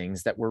on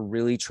things that were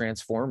really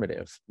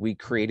transformative. We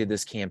created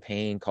this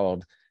campaign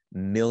called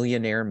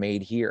Millionaire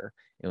Made Here.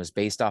 It was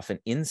based off an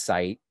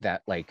insight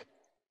that, like,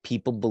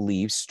 people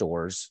believe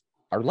stores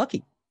are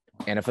lucky.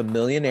 And if a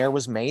millionaire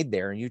was made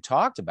there and you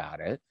talked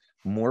about it,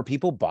 more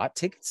people bought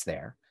tickets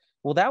there.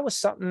 Well, that was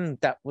something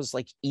that was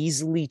like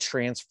easily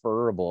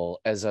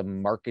transferable as a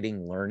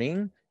marketing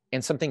learning,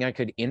 and something I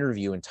could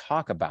interview and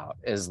talk about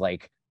as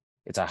like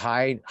It's a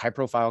high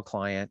profile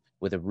client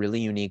with a really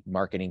unique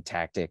marketing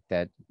tactic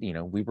that, you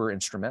know, we were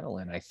instrumental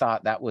in. I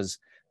thought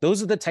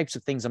those are the types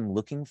of things I'm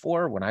looking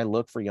for when I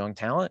look for young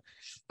talent.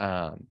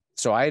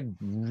 So I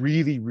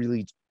really,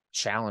 really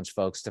challenge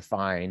folks to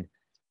find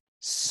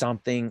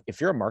something.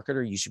 If you're a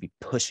marketer, you should be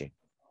pushing.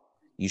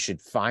 You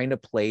should find a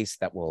place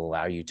that will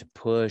allow you to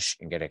push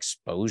and get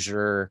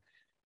exposure.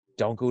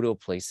 Don't go to a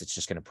place that's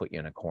just going to put you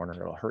in a corner.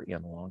 It'll hurt you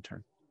in the long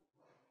term.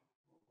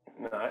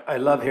 No, I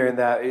love hearing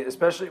that,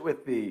 especially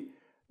with the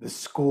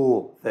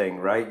school thing,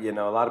 right? You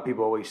know, a lot of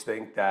people always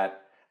think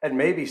that, and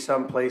maybe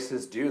some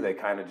places do, they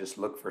kind of just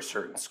look for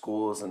certain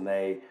schools and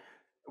they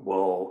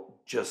will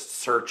just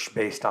search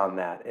based on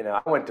that. You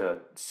know, I went to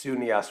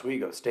SUNY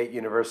Oswego, State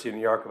University of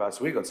New York of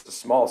Oswego. It's a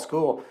small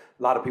school.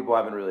 A lot of people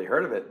haven't really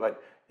heard of it,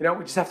 but you know,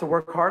 we just have to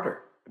work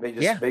harder.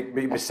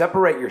 Maybe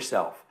separate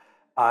yourself.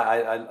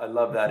 I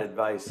love that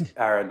advice,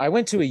 Aaron. I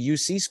went to a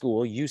UC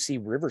school,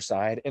 UC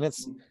Riverside, and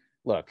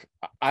look,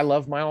 I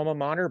love my alma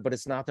mater, but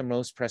it's not the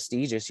most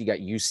prestigious. You got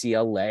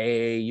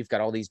UCLA, you've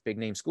got all these big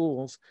name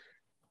schools,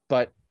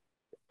 but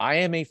I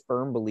am a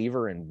firm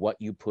believer in what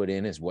you put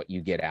in is what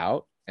you get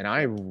out. And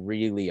I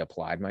really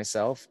applied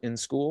myself in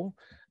school,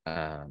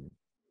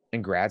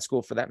 in grad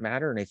school for that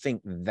matter. And I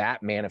think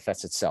that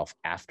manifests itself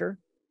after,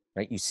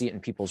 right? You see it in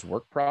people's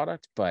work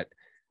product, but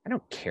I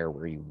don't care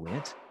where you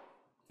went.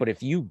 But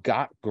if you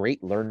got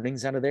great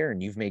learnings out of there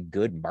and you've made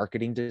good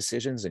marketing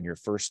decisions in your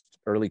first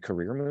early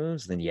career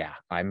moves, then yeah,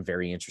 I'm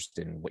very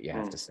interested in what you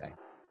have to say.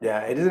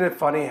 Yeah, isn't it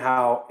funny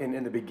how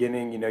in the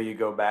beginning, you know, you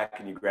go back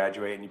and you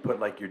graduate and you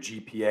put like your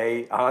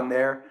GPA on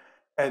there,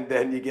 and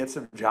then you get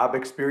some job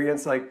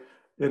experience, like,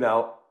 you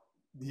know,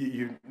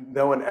 you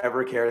no one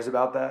ever cares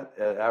about that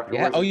afterwards.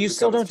 Yeah. Oh, you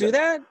still don't do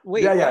that?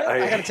 Wait, yeah, yeah.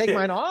 I got to take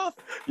mine off.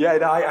 Yeah,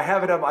 no, I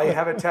have it. I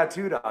have it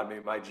tattooed on me.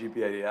 My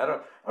GPA. I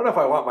don't know if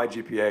I want my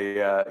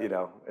GPA,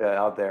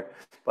 out there.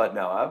 But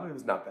no, it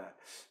was not bad.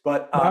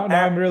 But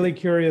now I'm really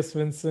curious,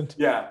 Vincent.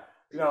 Yeah.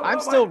 You know, I'm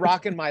still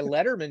rocking my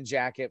Letterman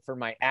jacket for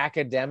my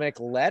academic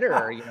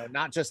letter, you know,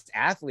 not just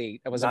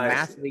athlete. I was nice.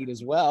 A mathlete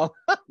as well.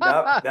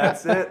 No,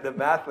 that's it. The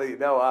mathlete.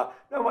 No,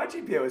 my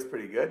GPA was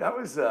pretty good.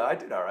 I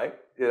did all right.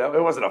 You know,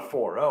 it wasn't a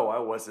 4.0. I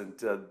wasn't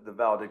the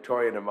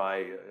valedictorian in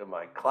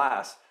my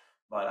class,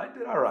 but I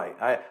did all right.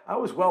 I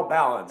was well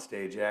balanced,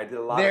 AJ. I did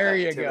a lot of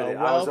activity. There you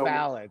go. Well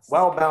balanced.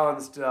 Well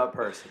balanced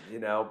person. You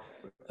know.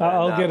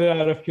 I'll get it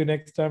out of you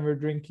next time we're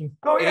drinking.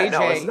 Oh yeah,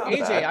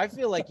 AJ, I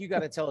feel like you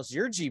got to tell us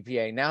your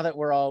GPA now that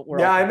we're all.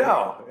 I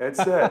know. It's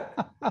it.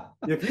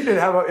 If you didn't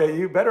have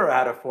you better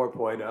had a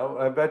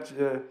 4.0. I bet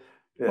you.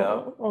 You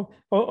know.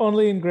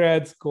 Only in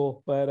grad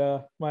school,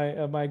 but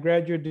my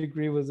graduate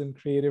degree was in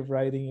creative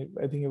writing.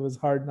 I think it was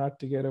hard not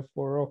to get a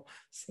 4.0.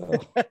 So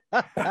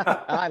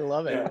I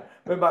love it. Yeah.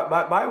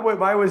 But mine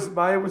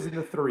was in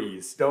the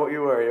threes. Don't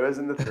you worry, it was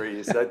in the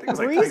threes. I think it was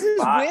like threes is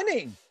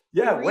winning.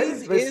 Yeah,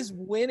 threes is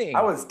winning.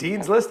 I was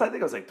Dean's List. I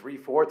think it was like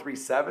 3.4,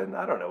 3.7.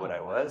 I don't know what I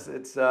was.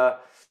 It's I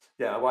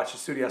watched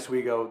the SUNY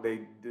Oswego.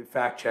 They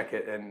fact check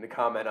it and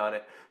comment on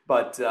it.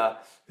 But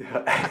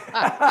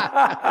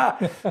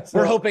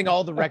we're hoping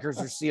all the records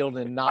are sealed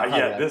and not.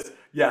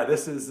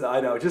 This is.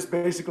 I know. Just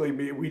basically,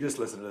 we just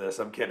listen to this.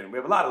 I'm kidding. We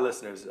have a lot of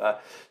listeners.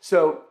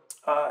 So,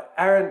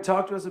 Aaron,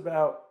 talk to us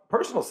about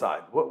personal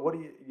side. What are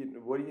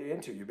you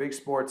into? You're a big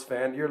sports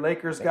fan. You're a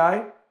Lakers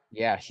guy.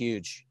 Yeah,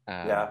 huge.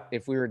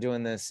 If we were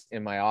doing this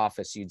in my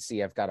office, you'd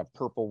see I've got a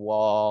purple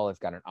wall.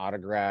 I've got an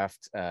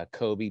autographed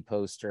Kobe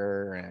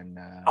poster, and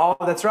oh,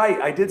 that's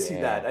right. I did see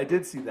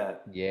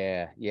that.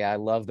 Yeah. I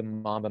love the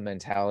Mamba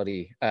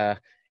mentality.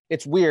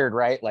 It's weird,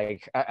 right?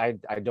 Like I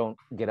don't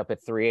get up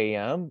at 3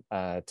 a.m.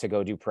 To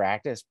go do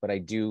practice, but I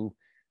do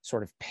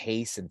sort of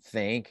pace and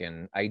think,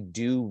 and I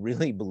do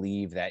really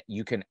believe that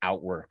you can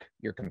outwork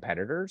your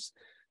competitors.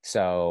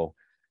 So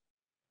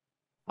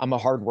I'm a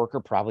hard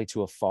worker, probably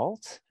to a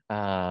fault.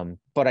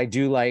 But I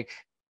do like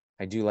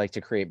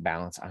to create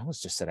balance. I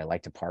almost just said I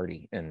like to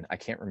party, and I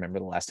can't remember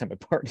the last time I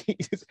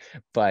partied,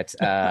 but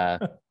I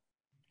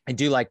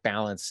do like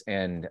balance,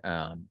 and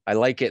I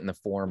like it in the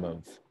form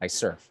of I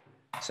surf.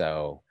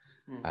 So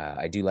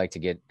I do like to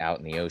get out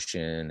in the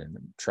ocean, and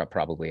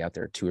probably out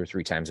there 2 or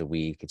 3 times a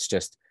week. It's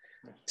just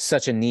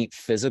such a neat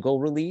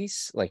physical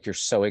release. Like you're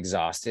so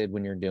exhausted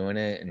when you're doing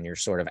it, and you're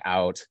sort of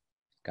out.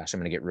 Gosh,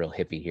 I'm going to get real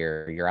hippie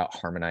here. You're out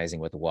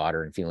harmonizing with the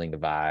water and feeling the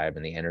vibe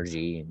and the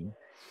energy. And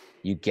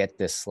you get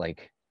this,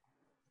 like,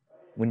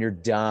 when you're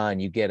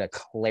done, you get a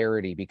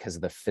clarity because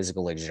of the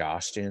physical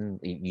exhaustion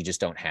you just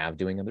don't have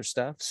doing other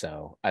stuff.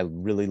 So I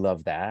really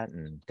love that,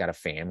 and got a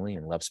family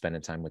and love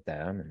spending time with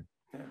them.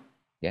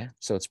 And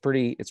so it's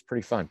pretty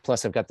fun.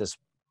 Plus I've got this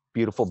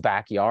beautiful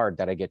backyard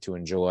that I get to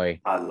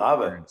enjoy. I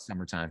love it. In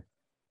summertime.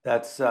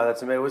 That's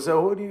amazing.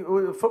 So who do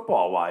you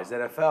football wise,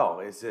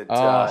 NFL? Is it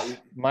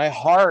my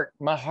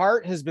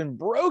heart has been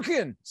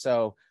broken.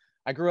 So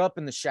I grew up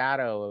in the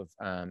shadow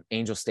of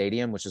Angel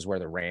Stadium, which is where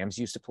the Rams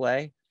used to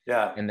play.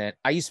 Yeah. And then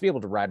I used to be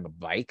able to ride my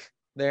bike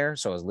there,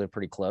 so I lived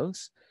pretty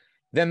close.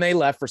 Then they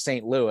left for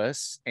St.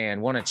 Louis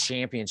and won a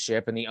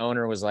championship, and the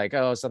owner was like,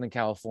 "Oh, Southern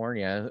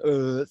California,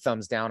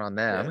 thumbs down on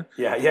them."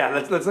 Yeah.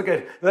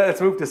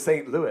 Let's move to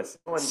St. Louis.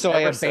 So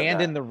I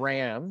abandoned the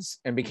Rams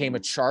and became a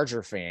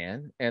Charger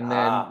fan, and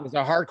then was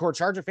a hardcore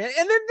Charger fan,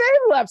 and then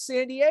they left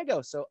San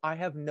Diego. So I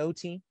have no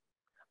team.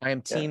 I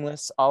am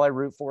teamless. All I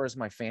root for is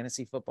my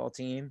fantasy football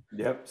team.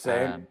 Yep,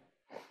 same.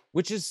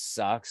 Which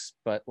sucks,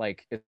 but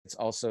like it's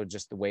also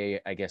just the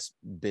way I guess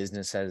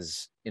business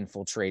has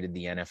infiltrated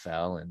the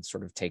NFL and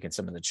sort of taken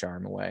some of the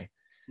charm away.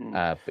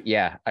 But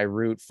yeah, I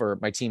root for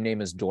my team name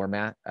is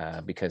Doormat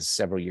because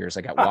several years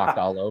I got walked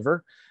all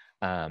over.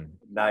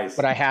 Nice.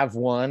 But I have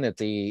won at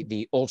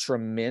the Ultra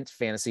Mint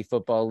Fantasy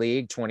Football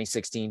League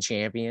 2016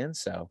 champion.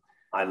 So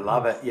I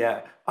love it.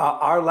 Yeah.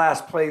 Our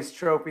last place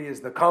trophy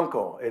is the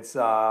Kunkel. It's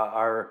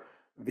our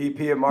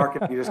VP of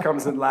marketing. He just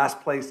comes in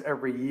last place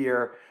every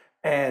year.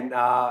 And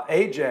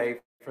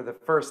AJ, for the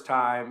first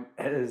time,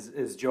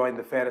 is joined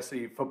the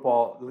Fantasy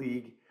Football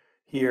League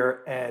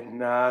here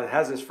and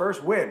has his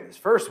first win.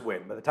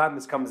 By the time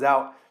this comes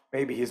out,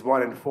 maybe he's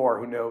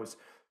 1-4. Who knows?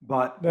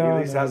 But he at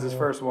least has his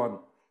first one.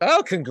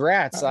 Oh,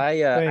 congrats. I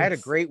had a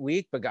great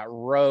week, but got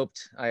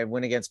roped. I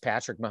went against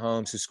Patrick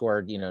Mahomes, who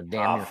scored, damn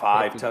near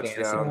 5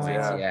 touchdowns.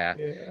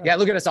 Yeah,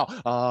 look at us all.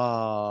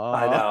 Oh,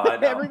 I know.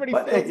 Everybody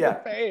feels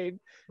the pain.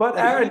 But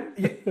Aaron,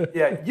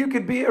 you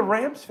could be a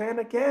Rams fan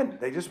again.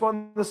 They just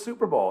won the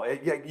Super Bowl.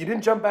 You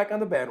didn't jump back on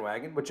the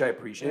bandwagon, which I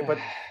appreciate, but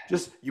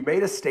just you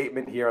made a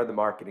statement here on the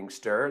Marketing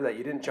Stir that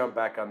you didn't jump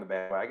back on the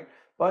bandwagon,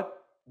 but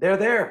they're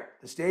there.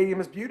 The stadium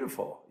is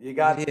beautiful. You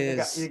got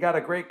a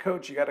great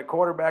coach. You got a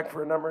quarterback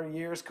for a number of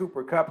years.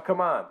 Cooper Kupp,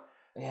 come on.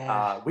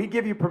 Yeah. We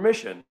give you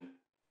permission.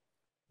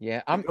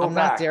 Yeah, I'm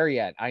not there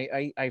yet.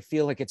 I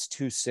feel like it's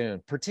too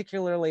soon,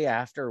 particularly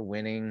after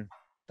winning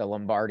the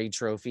Lombardi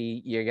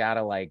Trophy. You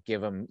gotta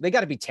give them. They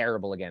got to be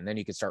terrible again. Then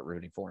you can start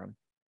rooting for them.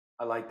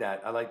 I like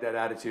that. I like that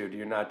attitude.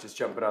 You're not just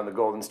jumping on the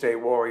Golden State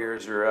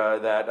Warriors or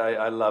that.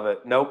 I love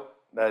it. Nope.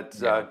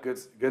 That's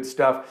good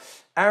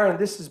stuff. Aaron,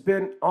 this has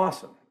been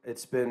awesome.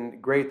 It's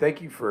been great.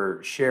 Thank you for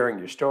sharing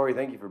your story.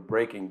 Thank you for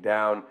breaking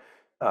down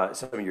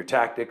some of your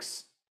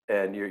tactics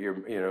and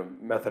your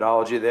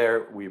methodology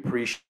there. We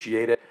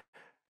appreciate it.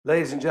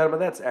 Ladies and gentlemen,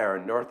 that's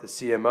Aron North, the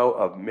CMO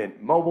of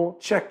Mint Mobile.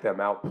 Check them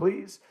out,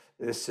 please.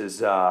 This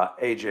is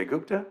Ajay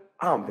Gupta.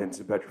 I'm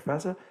Vincent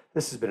Petrofessa.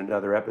 This has been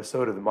another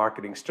episode of The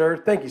Marketing Stir.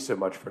 Thank you so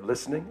much for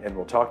listening, and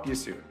we'll talk to you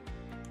soon.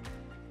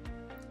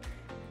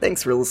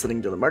 Thanks for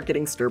listening to the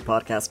Marketing Stir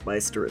podcast by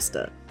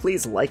Stirista.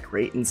 Please like,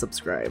 rate, and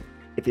subscribe.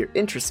 If you're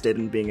interested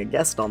in being a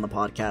guest on the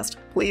podcast,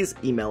 please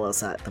email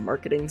us at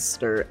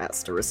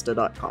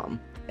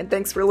themarketingstir@stirista.com. And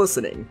thanks for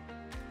listening.